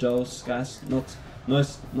matchup for those guys. Not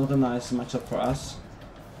a nice matchup for us.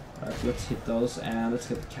 Alright, let's hit those and let's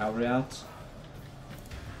get the cavalry out.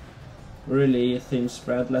 Really thin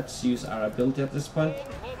spread. Let's use our ability at this point.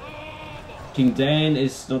 King Dane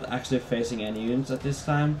is not actually facing any units at this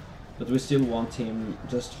time, but we still want him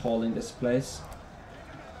just holding this place.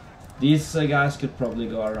 These guys could probably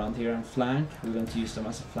go around here and flank. We're going to use them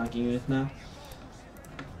as a flanking unit now.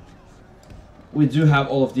 We do have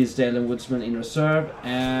all of these Dalen Woodsmen in reserve,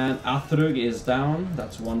 and Athrug is down.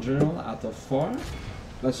 That's 1 general out of 4.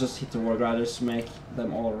 Let's just hit the War Riders, make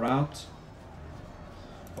them all rout.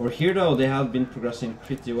 Over here though, they have been progressing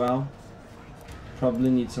pretty well. Probably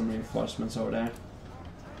need some reinforcements over there.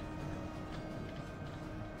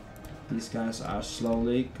 These guys are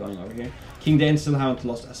slowly going over here. King Dane still haven't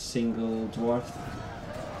lost a single dwarf.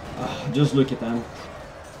 Just look at them.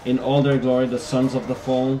 In all their glory, the sons of the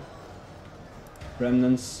fallen.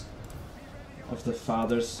 Remnants of the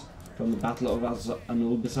fathers from the battle of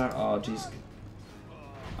Anulbizar. Oh jeez.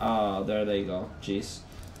 Ah, there they go. Jeez.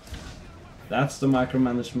 That's the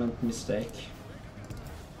micromanagement mistake.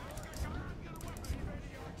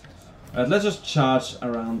 Alright, let's just charge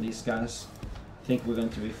around these guys. I think we're going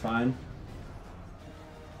to be fine.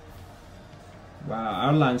 Wow,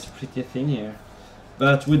 our line's pretty thin here.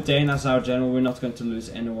 But with Dane as our general, we're not going to lose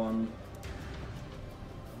anyone.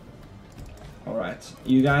 Alright,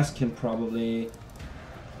 you guys can probably...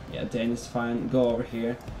 Yeah, Dane is fine. Go over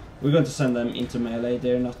here. We're going to send them into melee.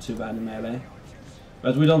 They're not too bad in melee.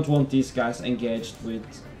 But we don't want these guys engaged with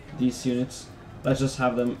these units. Let's just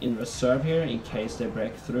have them in reserve here in case they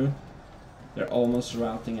break through. They're almost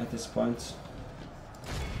routing at this point.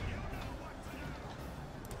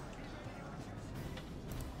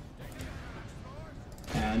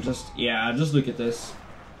 And just look at this.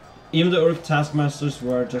 Even the Orc Taskmasters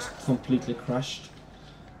were just completely crushed.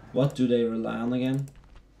 What do they rely on again?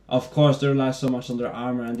 Of course, they rely so much on their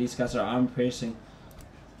armor, and these guys are armor piercing.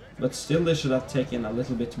 But still, they should have taken a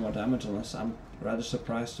little bit more damage on us. I'm rather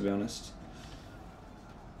surprised, to be honest.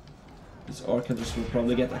 These Orc hunters will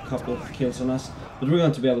probably get a couple of kills on us, but we're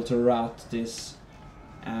going to be able to rout this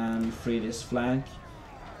and free this flank.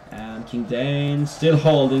 And King Dane still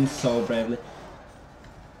holding so bravely.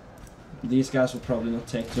 These guys will probably not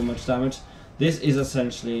take too much damage. This is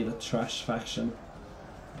essentially the trash faction.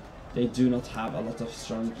 They do not have a lot of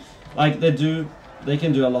strong... Like, they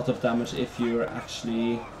can do a lot of damage if you're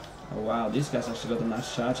actually... Oh wow, these guys actually got a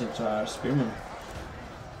nice charge into our spearmen.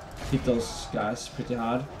 Hit those guys pretty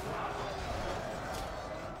hard.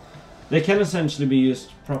 They can essentially be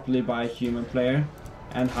used properly by a human player,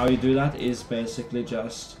 and how you do that is basically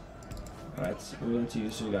just... Alright, we're going to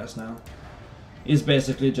use you guys now. Is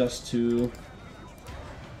basically just to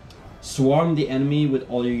swarm the enemy with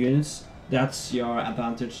all your units. That's your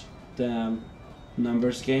advantage, the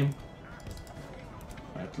numbers game.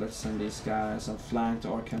 Alright, let's send these guys and flank the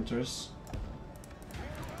Orc hunters.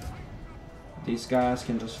 These guys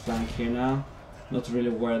can just flank here now. Not really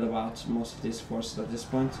worried about most of these forces at this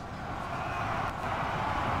point.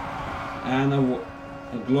 And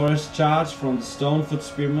a glorious charge from the Stonefoot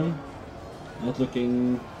Spearmen. Not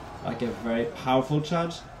looking like a very powerful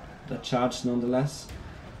charge. The charge nonetheless.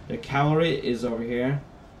 The cavalry is over here.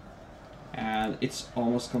 And it's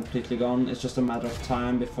almost completely gone. It's just a matter of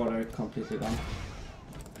time before they're completely gone.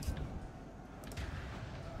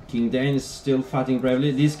 King Dane is still fighting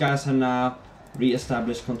bravely. These guys have now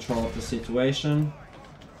re-established control of the situation.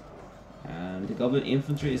 And the Goblin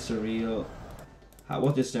infantry is a real...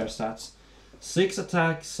 what is their stats? 6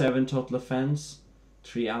 attack, 7 total offense,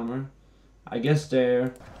 3 armor. I guess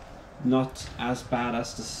they're not as bad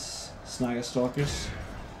as the Snaga Stalkers.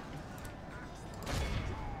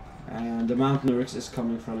 And the Mountain Urks is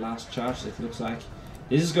coming for a last charge, it looks like.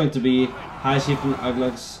 This is going to be High Chieftain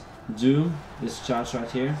Uglug's doom, this charge right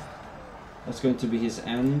here. That's going to be his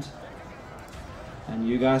end. And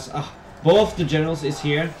you guys... both the generals is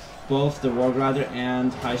here. Both the Warg Rider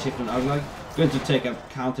and High Chieftain Uglug. Going to take a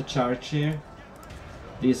counter charge here.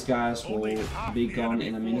 These guys will be gone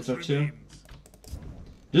in a minute or two.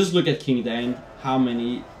 Just look at King Dane, how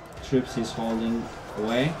many troops he's holding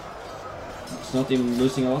away. He's not even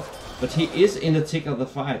losing a lot, but he is in the thick of the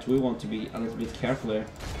fight. We want to be a little bit careful here.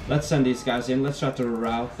 Let's send these guys in, let's try to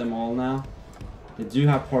rout them all now. They do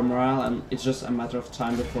have poor morale, and it's just a matter of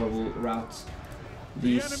time before we'll rout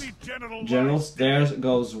these generals. There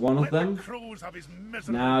goes one of them.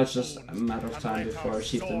 Now it's just a matter of time before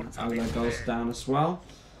Chieftain Agla goes down as well.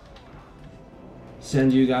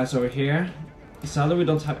 Send you guys over here. Sadly, we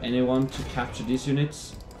don't have anyone to capture these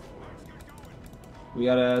units. We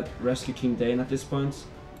gotta rescue King Dane at this point,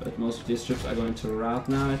 but most of these troops are going to rout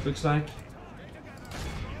now, it looks like.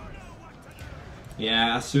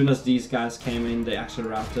 Yeah, as soon as these guys came in, they actually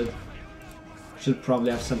routed. Should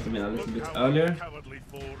probably have sent them in a little bit earlier.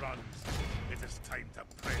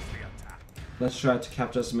 Let's try to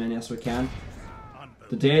capture as many as we can.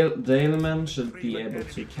 The Daleman should be able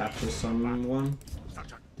to capture someone.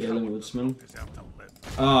 Dalen Woodsman.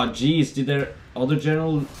 Oh jeez, did their other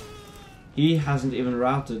general... He hasn't even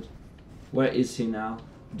routed. Where is he now?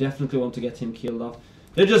 Definitely want to get him killed off.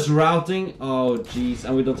 They're just routing. Oh jeez,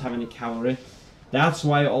 and we don't have any cavalry. That's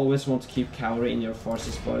why I always want to keep cavalry in your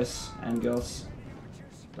forces, boys and girls.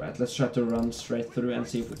 Right, let's try to run straight through and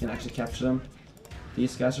see if we can actually capture them.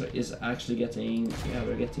 These guys is actually getting... Yeah,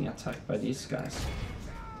 we're getting attacked by these guys.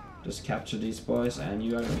 Just capture these boys and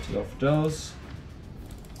you are going to go for those.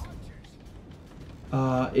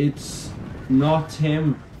 It's not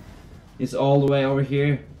him. It's all the way over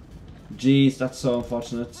here. Jeez, that's so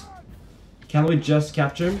unfortunate. Can we just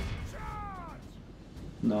capture him?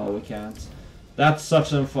 No, we can't. That's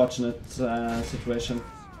such an unfortunate situation.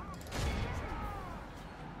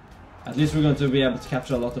 At least we're going to be able to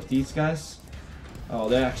capture a lot of these guys. Oh,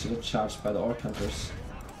 they actually got charged by the Orc Hunters.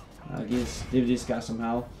 Give these guys some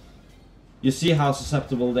help. You see how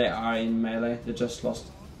susceptible they are in melee. They just lost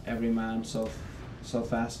every man so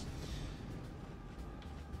fast.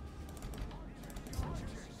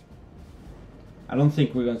 I don't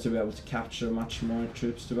think we're going to be able to capture much more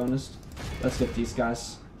troops, to be honest. Let's get these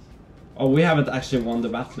guys. Oh, we haven't actually won the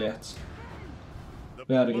battle yet.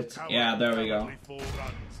 We gotta get... Yeah, there we go.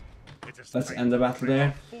 Let's end the battle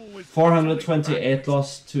there. 428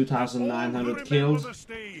 lost, 2,900 killed.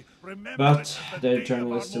 But their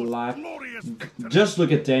general is still alive. Just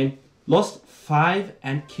look at Dane. Lost 5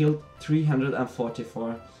 and killed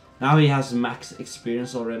 344. Now he has max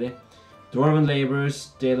experience already. Dwarven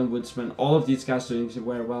laborers, Dalen Woodsman, all of these guys doing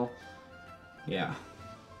very well. Yeah.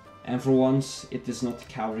 And for once, it is not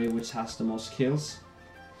cavalry which has the most kills.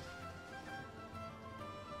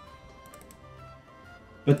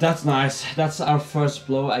 But that's nice. That's our first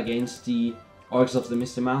blow against the Orcs of the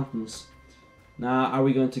Misty Mountains. Now, are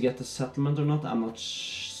we going to get the settlement or not? I'm not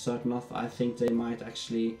certain of. I think they might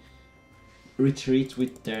actually retreat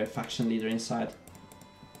with their faction leader inside.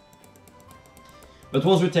 But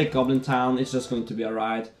once we take Goblin Town, it's just going to be a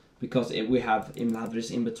ride, because we have Imladris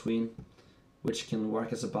in between, which can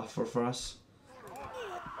work as a buffer for us.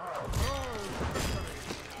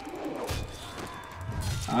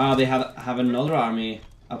 Ah, they have another army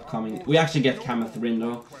upcoming. We actually get Camathrin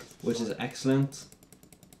though, which is excellent.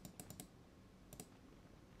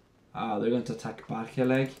 Ah, they're going to attack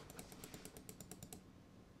Barkeleg.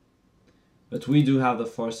 But we do have the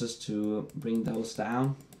forces to bring those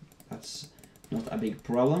down. That's not a big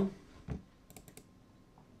problem.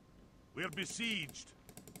 We're besieged.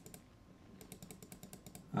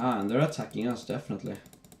 Ah, and they're attacking us, definitely.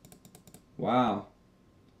 Wow.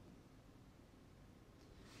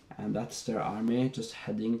 And that's their army, just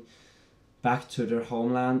heading back to their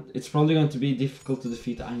homeland. It's probably going to be difficult to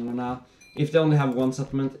defeat Angmar now. If they only have one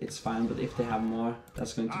settlement, it's fine, but if they have more,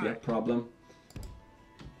 that's going to be a problem.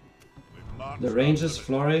 The ranges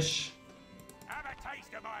flourish.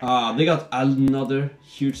 Ah, they got another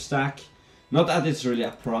huge stack. Not that it's really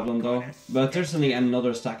a problem though, but they're sending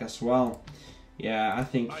another stack as well. Yeah, I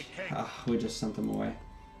think we just sent them away.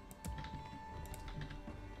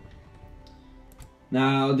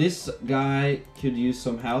 Now, this guy could use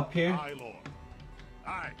some help here.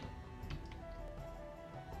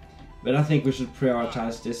 But I think we should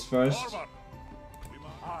prioritize this first.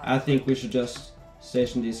 I think we should just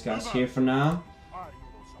station these guys here for now.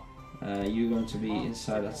 You're going to be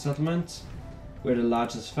inside that settlement. We're the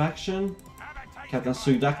largest faction. Captain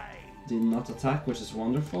Sugdak did not attack, which is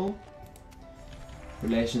wonderful.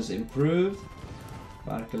 Relations improved.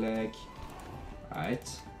 Barkeleg.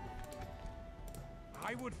 Right.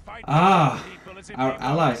 Ah! Our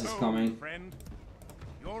allies is coming.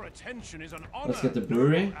 Let's get the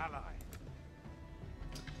brewery.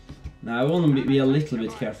 Now I want to be a little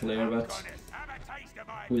bit careful here, but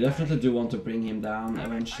we definitely do want to bring him down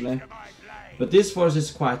eventually. But this force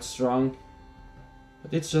is quite strong.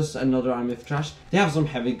 But it's just another army of trash. They have some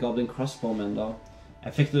heavy goblin crossbowmen though.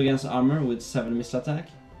 Effective against armor with 7 missed attack.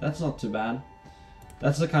 That's not too bad.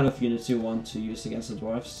 That's the kind of units you want to use against the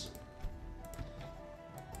dwarves.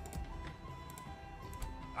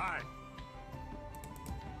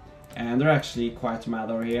 And they're actually quite mad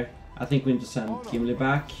over here. I think we need to send Gimli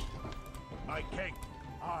back. My king.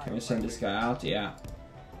 Can we send this guy out? Yeah.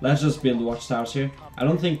 Let's just build watchtowers here. I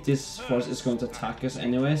don't think this force is going to attack us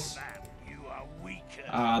anyways. You are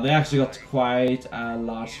weaker. They actually got quite a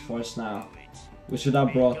large force now. We should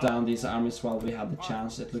have brought down these armies while we had the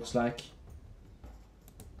chance, it looks like.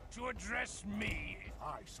 To address me.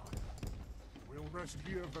 Aye, sire. We'll rest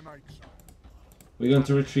here the night, sire. We're going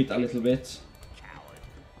to retreat a little bit.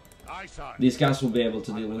 Aye, sire. These guys will be able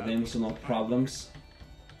to deal with him, so no problems.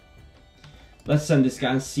 Let's send this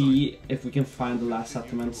guy and see if we can find the last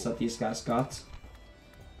settlements that these guys got.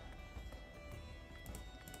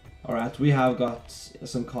 Alright, we have got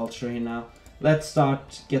some culture here now. Let's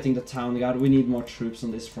start getting the town guard. We need more troops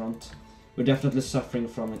on this front. We're definitely suffering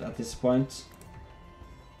from it at this point.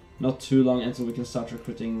 Not too long until we can start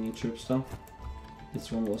recruiting new troops though.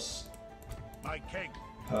 This one was My king.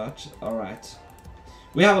 hurt. Alright.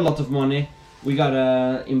 We have a lot of money. We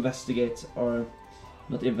gotta investigate, or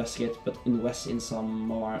not investigate, but invest in some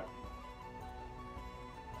more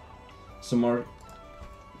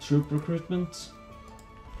troop recruitment.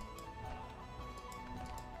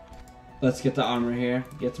 Let's get the armor here,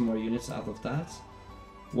 get more units out of that.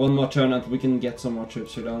 One more turn and we can get some more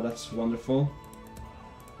troops here though, that's wonderful.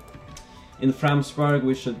 In Framsburg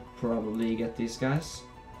we should probably get these guys.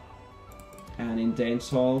 And in Dane's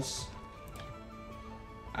Halls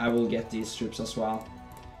I will get these troops as well.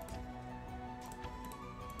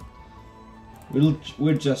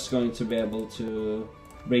 We're just going to be able to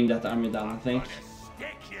bring that army down, I think.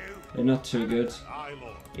 They're not too good. Aye,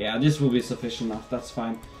 lord. Yeah, this will be sufficient enough, that's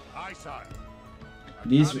fine. Aye, sire.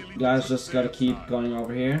 These guys just gotta keep going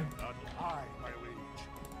over here. Aye, my liege.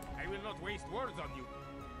 I will not waste words on you.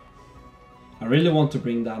 I really want to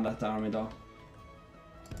bring down that army though.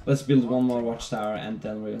 Let's build one more watchtower and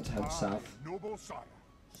then we're going to head south. Noble sire,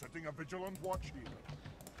 setting a vigilant watch here.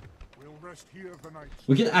 We'll rest here the night.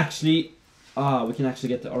 We can actually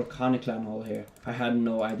get the Orcani clan hall here. I had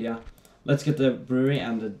no idea. Let's get the brewery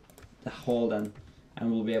and the hall then,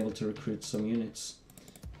 and we'll be able to recruit some units.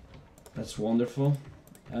 That's wonderful.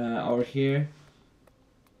 Over here.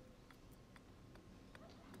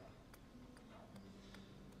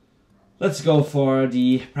 Let's go for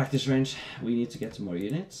the practice range. We need to get some more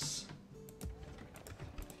units.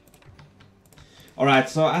 Alright,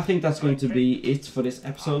 so I think that's going to be it for this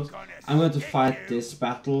episode. I'm going to fight this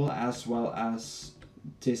battle as well as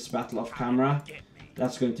this battle off camera.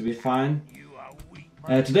 That's going to be fine.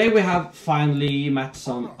 Today we have finally met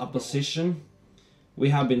some opposition. We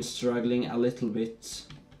have been struggling a little bit.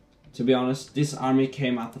 To be honest, this army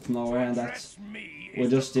came out of nowhere and we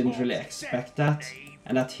just didn't really expect that.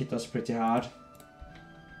 And that hit us pretty hard.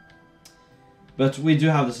 But we do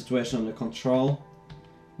have the situation under control.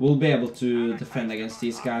 We'll be able to defend against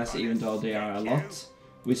these guys even though they are a lot.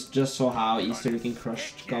 We just saw how easily we can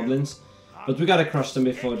crush goblins. But we gotta crush them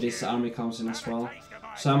before this army comes in as well.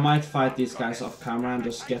 So I might fight these guys off camera and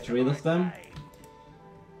just get rid of them.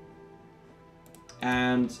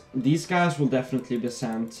 And these guys will definitely be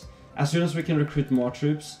sent. As soon as we can recruit more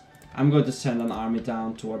troops, I'm going to send an army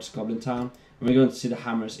down towards Goblin Town. And we're going to see the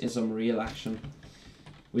Hammers in some real action.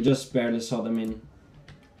 We just barely saw them in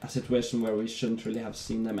a situation where we shouldn't really have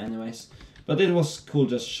seen them anyways. But it was cool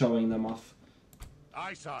just showing them off.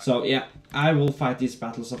 So yeah, I will fight these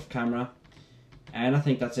battles off camera. And I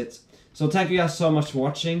think that's it. So thank you guys so much for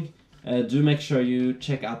watching. Do make sure you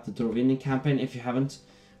check out the Dwarven campaign if you haven't.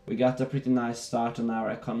 We got a pretty nice start on our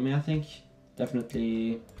economy, I think.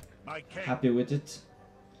 Definitely happy with it.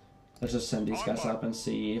 Let's just send these guys up and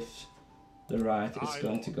see if the riot is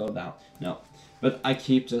going to go down. No, but I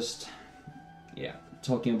keep just, yeah,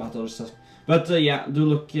 talking about other stuff. But yeah, do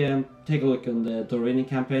look, take a look on the Dwarven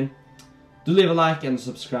campaign. Do leave a like and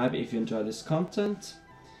subscribe if you enjoy this content.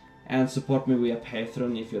 And support me via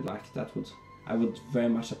Patreon if you'd like. I would very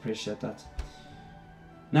much appreciate that.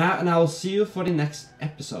 Now, and I will see you for the next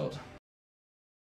episode.